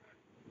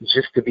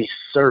just to be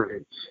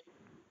servants,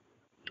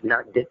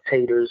 not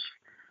dictators,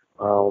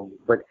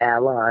 but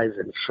allies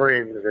and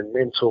friends and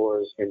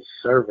mentors and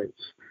servants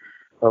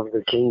of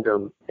the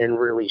kingdom, and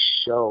really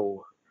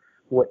show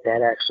what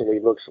that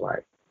actually looks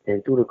like.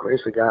 And through the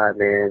grace of God,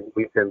 man,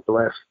 we've been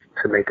blessed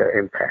to make an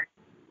impact.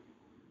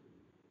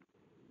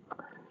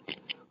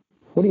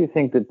 What do you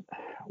think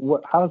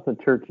how's the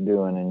church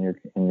doing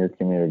in your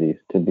communities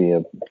to be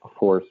a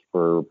force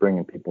for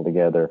bringing people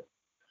together?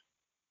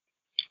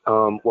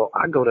 Well,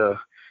 I go to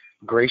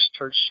Grace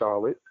Church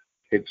Charlotte.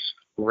 It's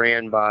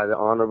ran by the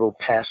Honorable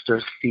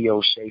Pastor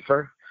Theo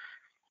Schaefer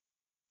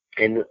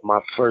and my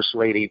First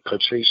Lady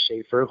Patrice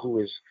Schaefer,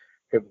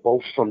 they're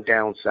both from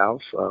down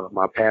south.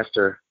 My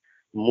pastor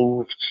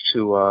moved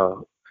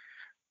to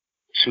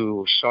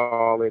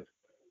Charlotte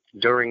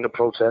during the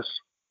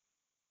protests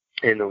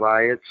and the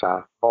riots.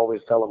 I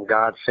always tell him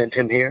God sent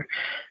him here.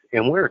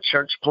 And we're a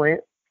church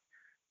plant,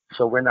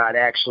 so we're not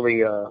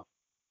actually a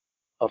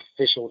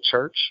official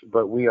church,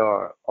 but we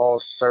are all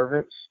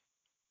servants.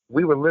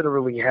 We were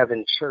literally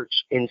having church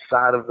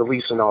inside of the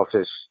leasing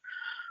office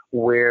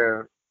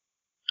where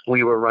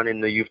we were running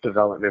the youth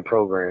development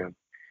program.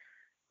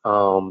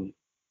 66%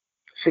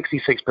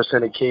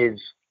 of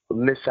kids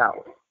miss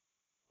out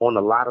on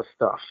a lot of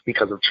stuff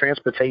because of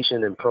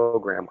transportation and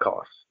program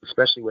costs,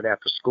 especially with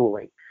after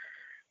schooling.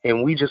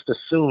 And we just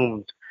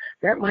assumed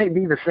that might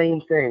be the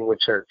same thing with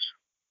church.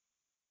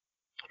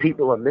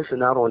 People are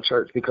missing out on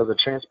church because of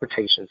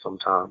transportation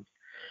sometimes.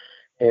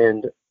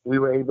 And we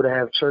were able to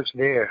have church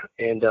there,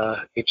 and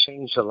it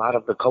changed a lot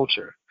of the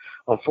culture.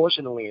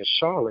 Unfortunately, in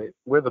Charlotte,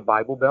 we're the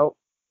Bible Belt.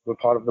 We're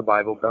part of the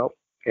Bible Belt.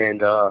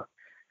 And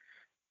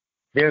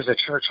there's a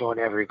church on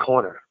every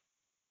corner.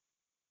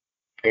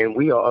 And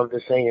we are of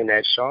the saying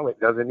that Charlotte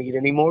doesn't need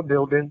any more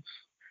buildings.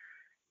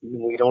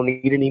 We don't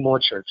need any more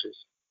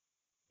churches.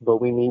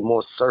 But we need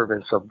more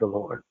servants of the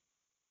Lord.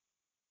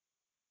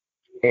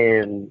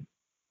 And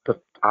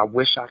I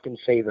wish I can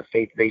say the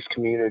faith-based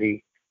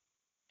community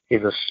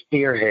is a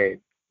spearhead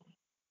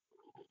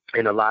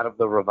in a lot of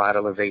the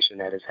revitalization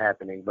that is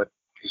happening, but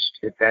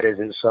that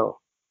isn't so.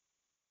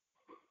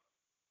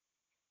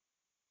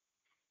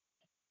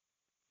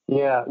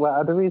 Yeah,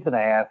 well, the reason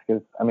I ask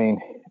is,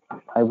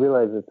 I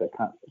realize it's a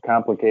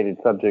complicated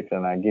subject,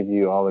 and I give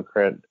you all the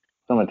credit,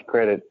 so much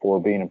credit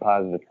for being a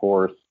positive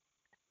force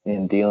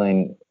in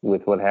dealing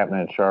with what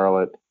happened in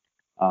Charlotte.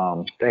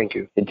 Thank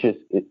you.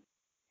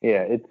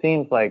 It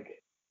seems like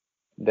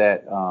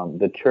that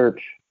the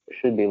church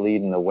should be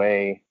leading the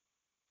way,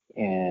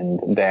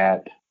 and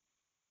that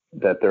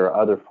there are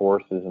other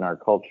forces in our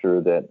culture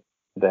that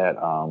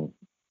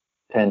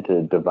tend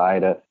to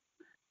divide us,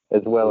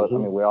 as well as,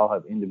 we all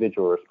have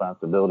individual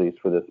responsibilities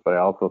for this, but I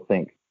also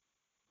think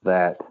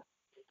that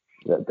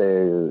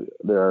there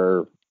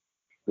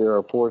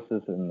are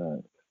forces in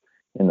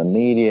the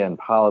media and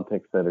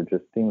politics that are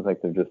just, seems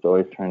like they're just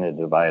always trying to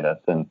divide us.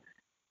 And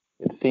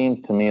it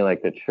seems to me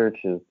like the church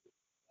has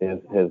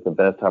the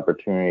best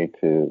opportunity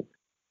to,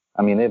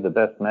 they have the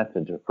best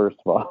message, first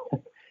of all,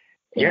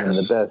 and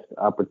the best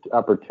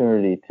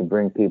opportunity to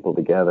bring people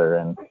together.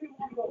 And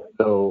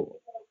so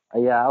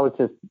Yeah,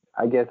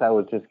 I guess I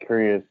was just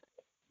curious.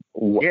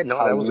 Yeah,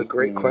 no, that was a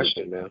great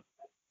question, man.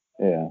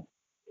 Yeah.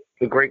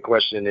 A great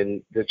question.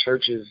 And the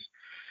church is,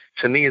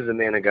 to me as a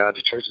man of God,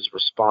 the church is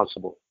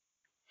responsible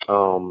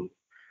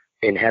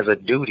and has a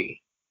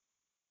duty.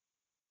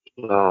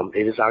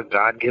 It is our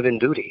God-given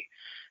duty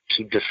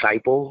to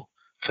disciple,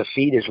 to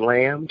feed his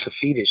lamb, to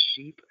feed his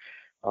sheep,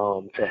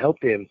 to help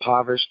the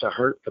impoverished, to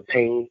hurt the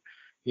pain,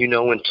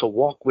 and to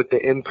walk with the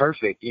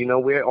imperfect.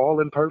 We're all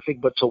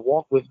imperfect, but to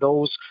walk with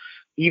those,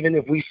 even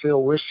if we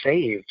feel we're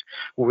saved,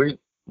 we're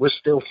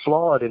still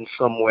flawed in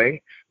some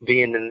way,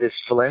 being in this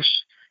flesh,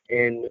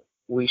 and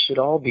we should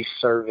all be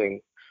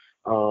serving.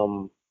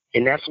 And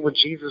that's what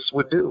Jesus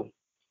would do.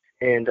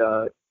 And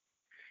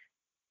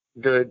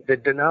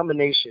the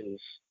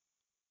denominations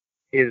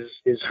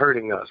is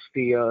hurting us.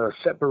 The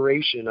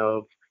separation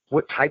of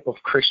what type of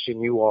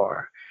Christian you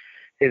are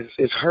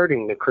is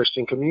hurting the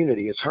Christian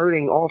community. It's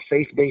hurting all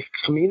faith-based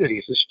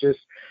communities. It's just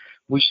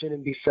we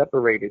shouldn't be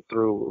separated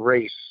through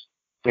race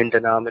and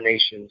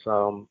denominations.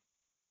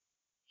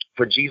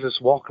 For Jesus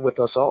walked with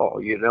us all.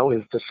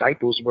 His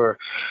disciples were,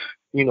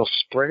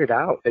 spread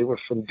out. They were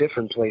from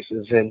different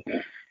places. And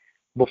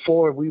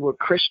before we were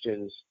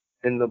Christians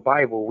in the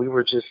Bible, we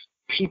were just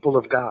people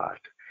of God.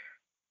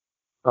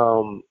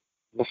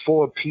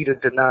 Before Peter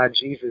denied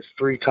Jesus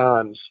 3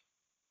 times,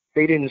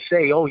 they didn't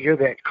say, "Oh, you're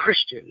that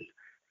Christian."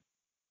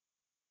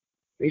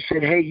 They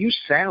said, "Hey, you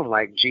sound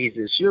like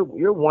Jesus.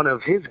 You're one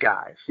of his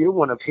guys. You're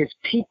one of his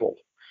people."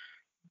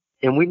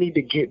 And we need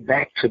to get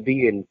back to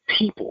being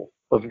people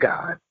of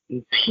God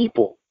and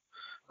people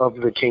of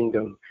the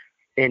kingdom,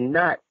 and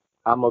not,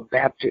 I'm a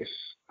Baptist,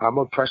 I'm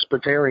a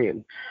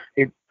Presbyterian.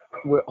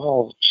 We're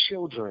all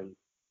children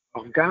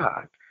of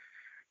God,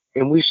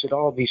 and we should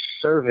all be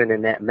serving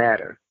in that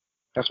matter.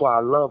 That's why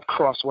I love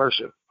cross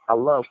worship. I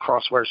love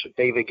cross worship,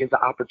 David. It gives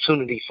the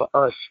opportunity for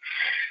us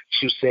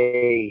to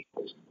say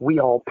we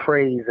all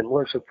praise and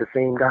worship the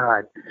same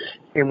God,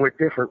 and we're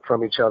different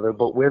from each other,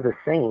 but we're the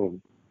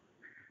same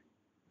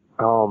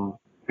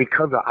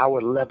because of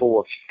our level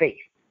of faith.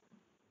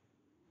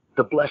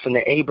 The blessing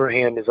of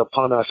Abraham is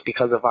upon us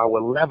because of our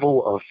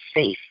level of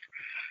faith.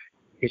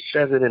 It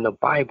says it in the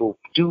Bible,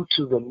 due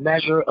to the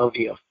measure of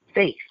your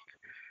faith.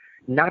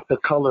 Not the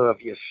color of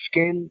your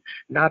skin,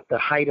 not the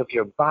height of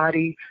your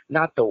body,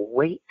 not the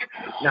weight,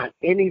 not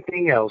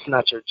anything else,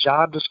 not your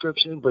job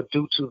description, but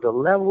due to the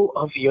level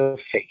of your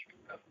faith,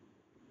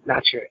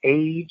 not your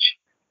age.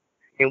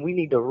 And we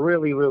need to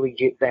really, really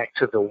get back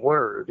to the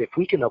Word. If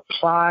we can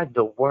apply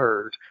the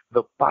Word,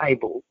 the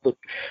Bible,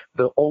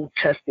 the Old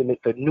Testament,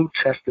 the New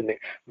Testament,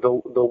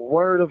 the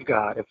Word of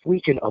God, if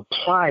we can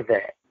apply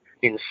that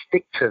and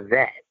stick to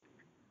that,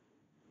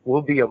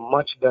 we'll be a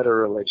much better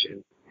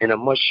religion and a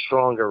much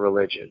stronger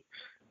religion.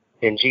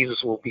 And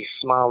Jesus will be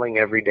smiling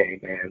every day,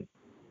 man.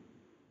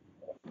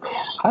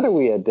 How do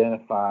we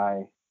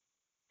identify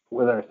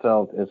with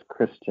ourselves as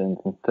Christians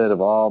instead of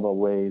all the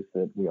ways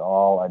that we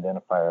all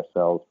identify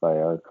ourselves by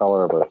our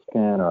color of our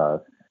skin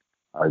or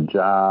our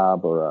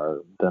job or our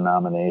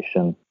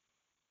denomination?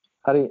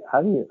 How do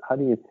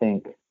you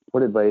think?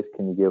 What advice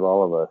can you give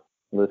all of us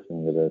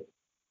listening to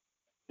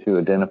this to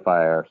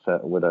identify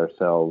with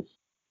ourselves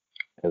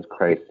as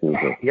Christ Jesus?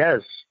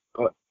 Yes.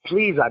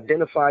 Please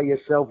identify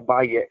yourself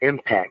by your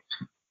impact.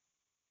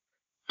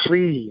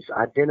 Please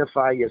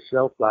identify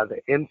yourself by the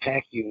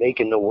impact you make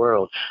in the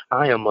world.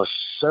 I am a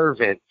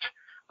servant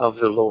of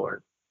the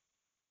Lord.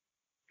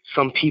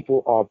 Some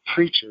people are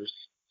preachers.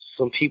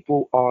 Some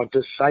people are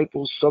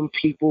disciples. Some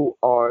people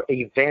are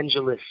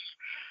evangelists.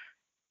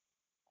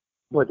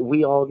 But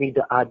we all need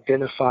to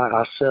identify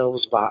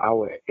ourselves by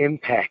our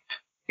impact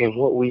in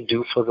what we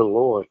do for the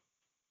Lord.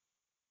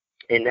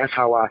 And that's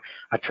how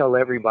I tell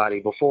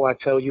everybody. Before I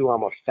tell you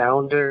I'm a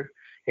founder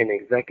and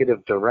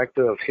executive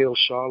director of Hill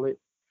Charlotte,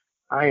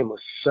 I am a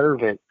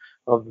servant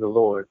of the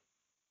Lord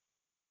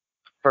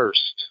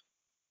first,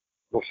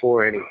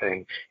 before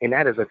anything. And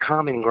that is a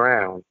common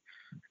ground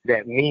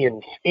that me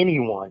and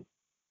anyone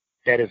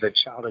that is a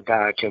child of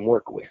God can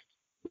work with.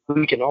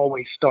 We can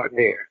always start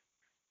there.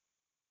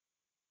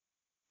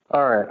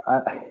 All right.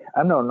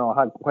 I don't know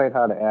quite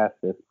how to ask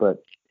this,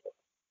 but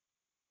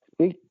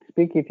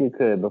speak if you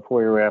could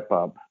before you wrap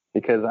up,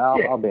 because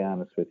I'll be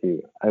honest with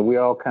you. We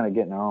all kind of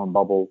get in our own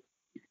bubbles,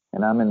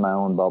 and I'm in my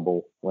own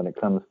bubble when it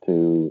comes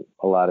to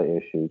a lot of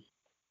issues.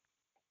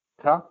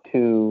 Talk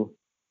to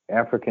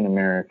African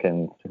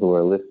Americans who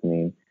are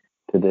listening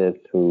to this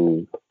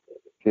who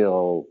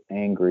feel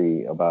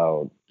angry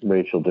about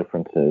racial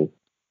differences,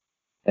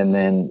 and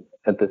then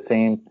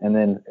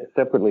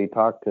separately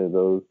talk to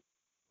those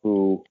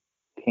who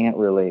can't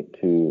relate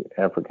to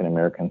African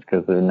Americans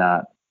because they're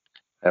not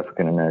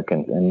African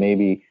Americans, and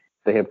maybe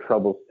they have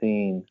trouble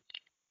seeing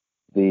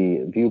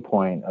the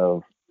viewpoint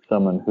of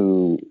someone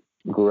who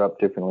grew up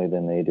differently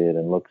than they did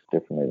and looks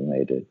differently than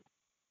they did.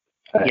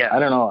 I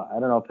don't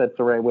know if that's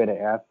the right way to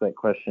ask that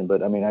question,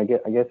 but I mean, I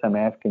guess I'm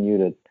asking you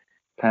to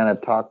kind of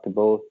talk to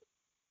both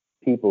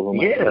people who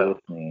might be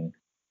listening.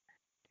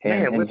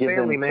 And with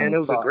family, man, it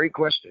was a great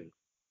question.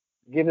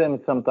 Give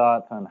them some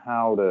thoughts on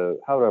how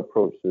to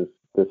approach this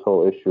this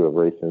whole issue of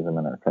racism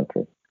in our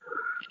country?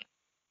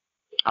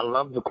 I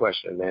love the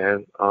question,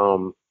 man.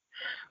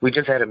 We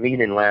just had a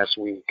meeting last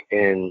week,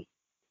 and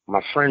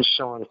my friend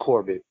Sean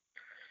Corbett,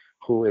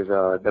 who is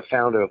the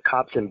founder of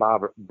Cops and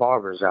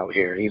Barbers out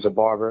here, he's a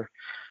barber,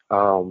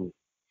 and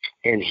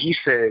he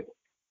said,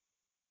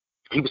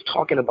 he was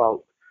talking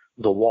about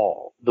the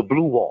wall, the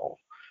blue wall,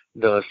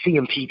 the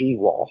CMPD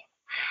wall.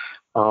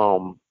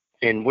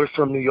 And we're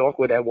from New York,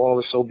 where that wall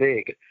is so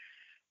big.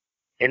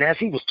 And as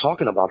he was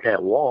talking about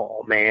that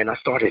wall, man, I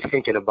started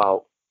thinking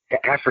about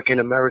the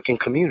African-American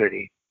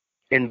community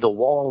and the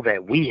wall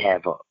that we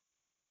have up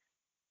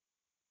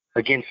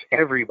against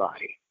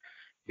everybody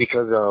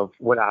because of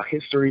what our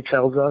history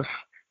tells us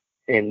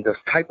and the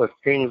type of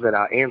things that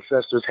our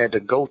ancestors had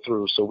to go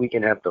through so we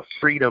can have the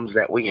freedoms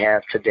that we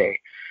have today.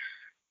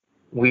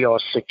 We are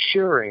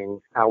securing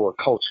our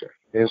culture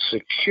and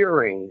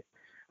securing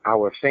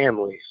our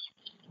families,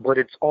 but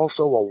it's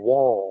also a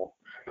wall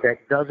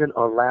that doesn't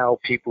allow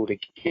people to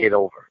get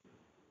over.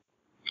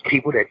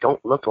 People that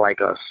don't look like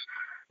us,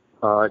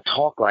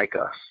 talk like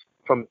us,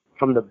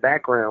 from the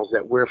backgrounds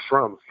that we're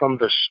from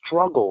the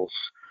struggles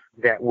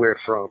that we're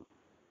from.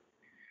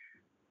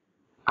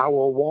 Our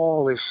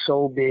wall is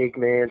so big,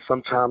 man,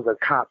 sometimes a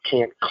cop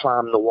can't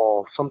climb the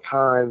wall.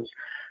 Sometimes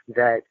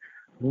that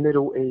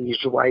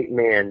middle-aged white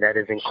man that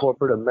is in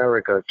corporate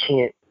America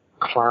can't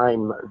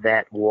climb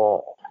that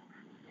wall,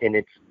 and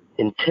it's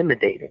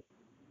intimidating.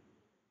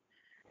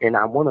 And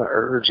I want to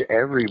urge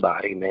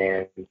everybody,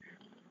 man,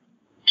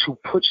 to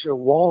put your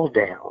wall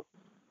down.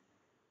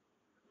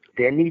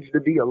 There needs to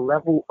be a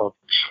level of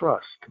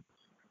trust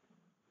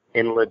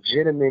and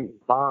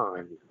legitimate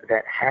bond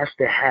that has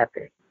to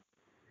happen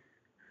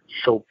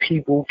so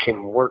people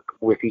can work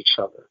with each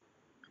other.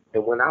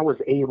 And when I was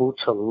able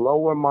to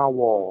lower my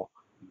wall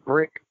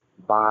brick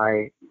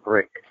by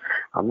brick,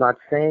 I'm not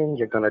saying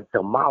you're going to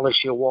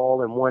demolish your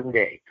wall in one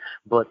day,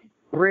 but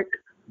brick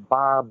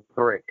by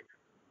brick,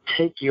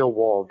 take your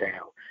wall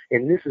down.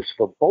 And this is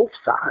for both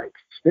sides.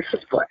 This is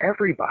for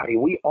everybody.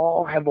 We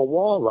all have a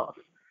wall up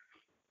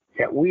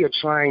that we are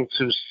trying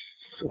to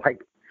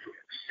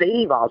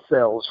save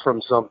ourselves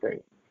from something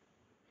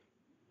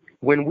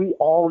when we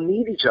all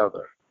need each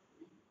other.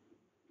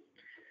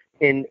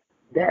 And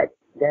that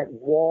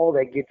wall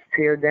that gets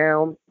teared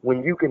down,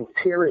 when you can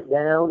tear it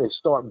down and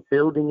start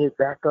building it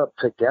back up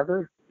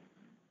together,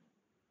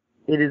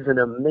 it is an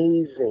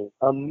amazing,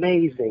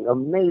 amazing,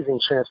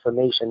 amazing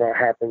transformation that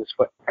happens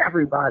for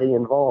everybody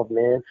involved,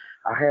 man.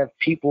 I have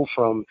people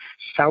from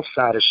south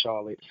side of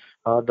Charlotte,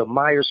 the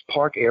Myers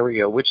Park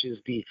area, which is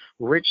the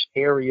rich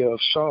area of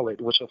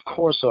Charlotte, which of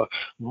course are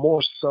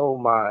more so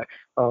my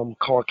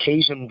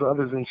Caucasian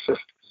brothers and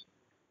sisters.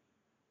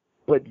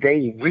 But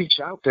they reach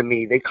out to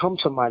me. They come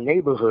to my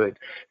neighborhood.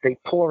 They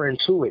pour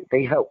into it.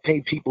 They help pay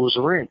people's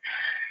rent.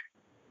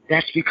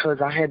 That's because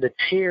I had to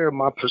tear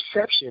my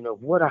perception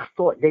of what I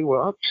thought they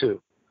were up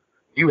to.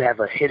 You have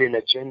a hidden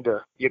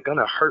agenda. You're going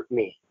to hurt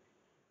me.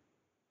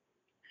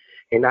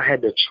 And I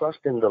had to trust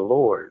in the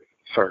Lord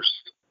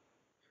first,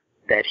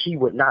 that he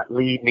would not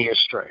lead me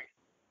astray.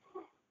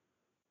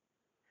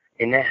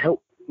 And that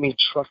helped me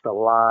trust a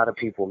lot of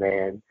people,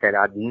 man, that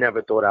I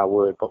never thought I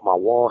would, but my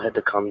wall had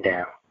to come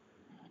down.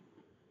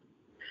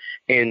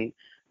 And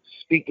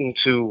speaking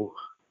to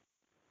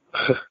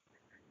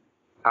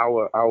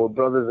our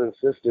brothers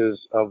and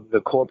sisters of the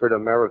corporate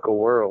America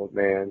world,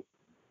 man,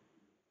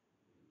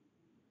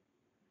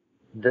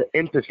 the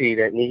empathy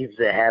that needs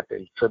to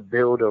happen to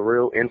build a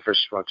real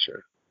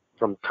infrastructure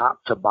from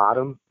top to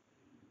bottom,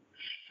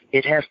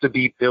 it has to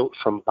be built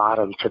from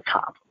bottom to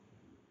top.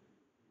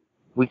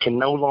 We can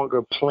no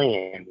longer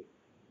plan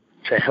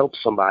to help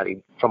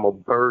somebody from a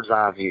bird's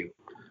eye view.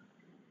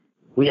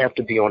 We have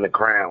to be on the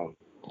ground.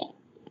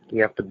 We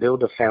have to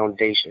build a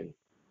foundation,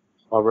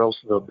 or else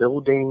the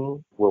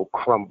building will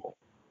crumble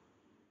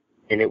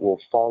and it will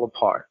fall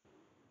apart.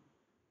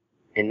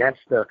 And that's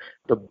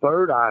the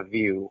bird eye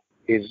view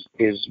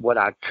is what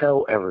I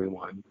tell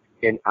everyone,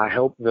 and I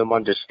help them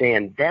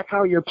understand that's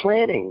how you're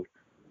planning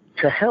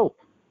to help.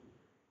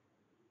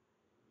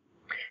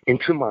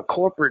 And to my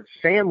corporate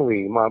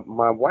family, my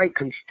white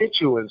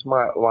constituents,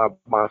 my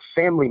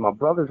family, my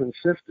brothers and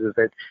sisters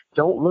that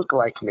don't look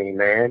like me,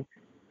 man,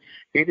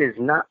 it is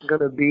not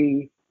going to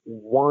be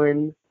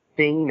one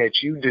thing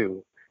that you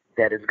do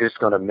that is just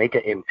going to make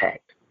an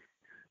impact.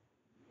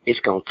 It's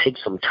going to take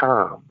some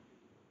time.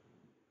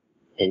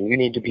 And you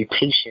need to be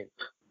patient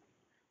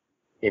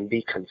and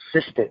be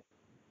consistent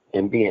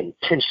and be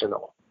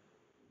intentional.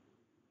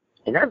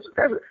 And that's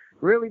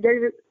really,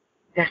 David,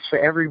 that's for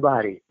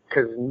everybody,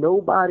 because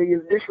nobody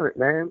is different,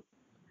 man.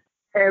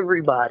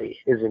 Everybody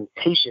is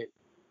impatient.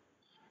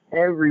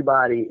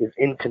 Everybody is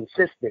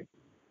inconsistent.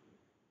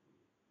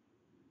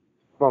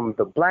 From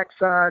the black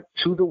side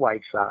to the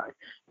white side.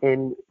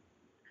 And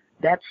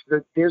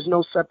there's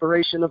no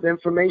separation of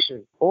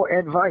information or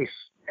advice.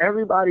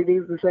 Everybody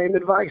needs the same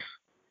advice.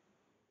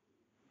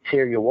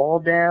 Tear your wall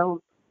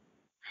down.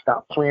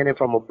 Stop planning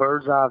from a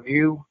bird's eye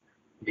view.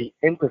 Be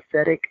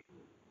empathetic.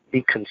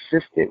 Be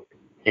consistent.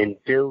 And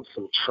build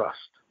some trust.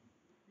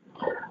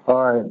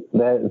 All right,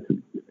 that is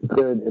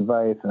good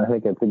advice, and I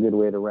think that's a good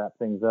way to wrap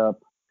things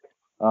up.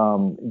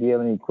 Do you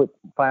have any quick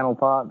final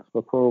thoughts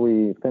before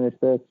we finish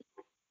this?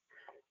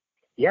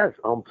 Yes,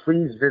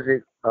 please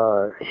visit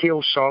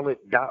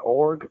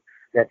healcharlotte.org.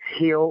 That's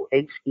heal,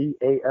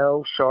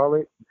 Heal,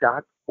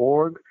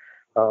 Charlotte.org.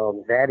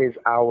 That is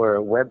our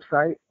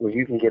website where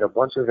you can get a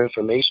bunch of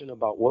information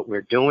about what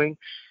we're doing.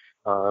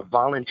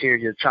 Volunteer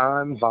your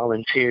time,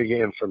 volunteer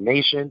your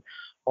information.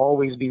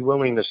 Always be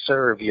willing to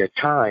serve your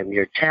time,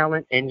 your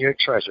talent, and your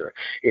treasure.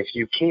 If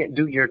you can't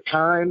do your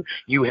time,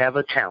 you have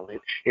a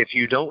talent. If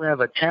you don't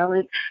have a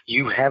talent,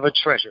 you have a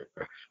treasure.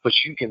 But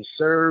you can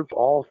serve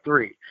all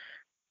three,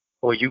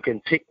 or you can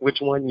pick which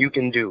one you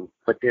can do.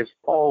 But there's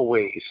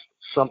always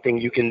something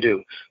you can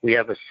do. We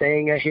have a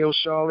saying at Heal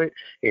Charlotte: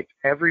 if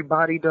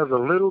everybody does a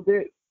little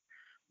bit,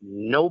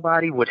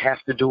 nobody would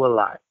have to do a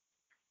lot.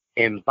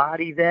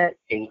 Embody that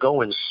and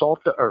go and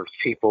salt the earth,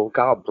 people.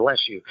 God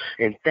bless you.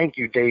 And thank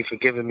you, Dave, for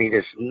giving me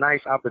this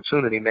nice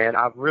opportunity, man.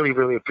 I really,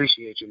 really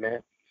appreciate you,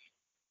 man.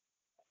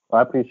 Well,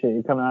 I appreciate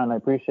you coming on. I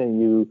appreciate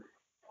you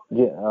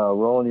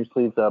rolling your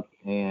sleeves up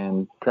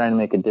and trying to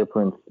make a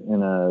difference in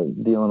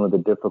dealing with a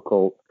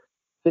difficult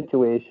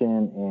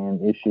situation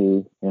and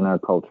issue in our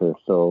culture.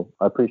 So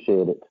I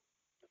appreciate it.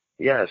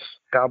 Yes.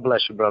 God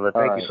bless you, brother.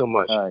 Thank you so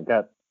much. All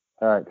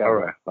right.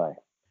 Bye.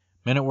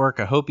 Men at Work,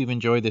 I hope you've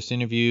enjoyed this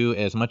interview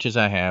as much as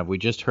I have. We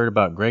just heard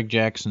about Greg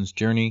Jackson's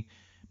journey,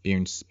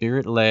 being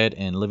spirit-led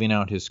and living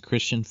out his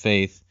Christian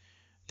faith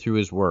through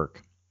his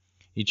work.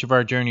 Each of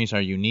our journeys are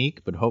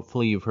unique, but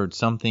hopefully you've heard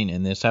something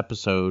in this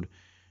episode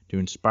to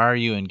inspire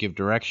you and give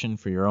direction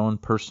for your own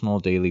personal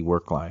daily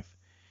work life.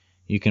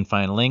 You can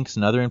find links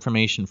and other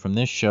information from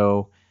this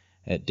show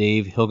at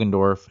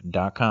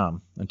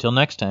davehilgendorf.com. Until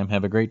next time,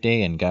 have a great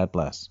day and God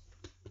bless.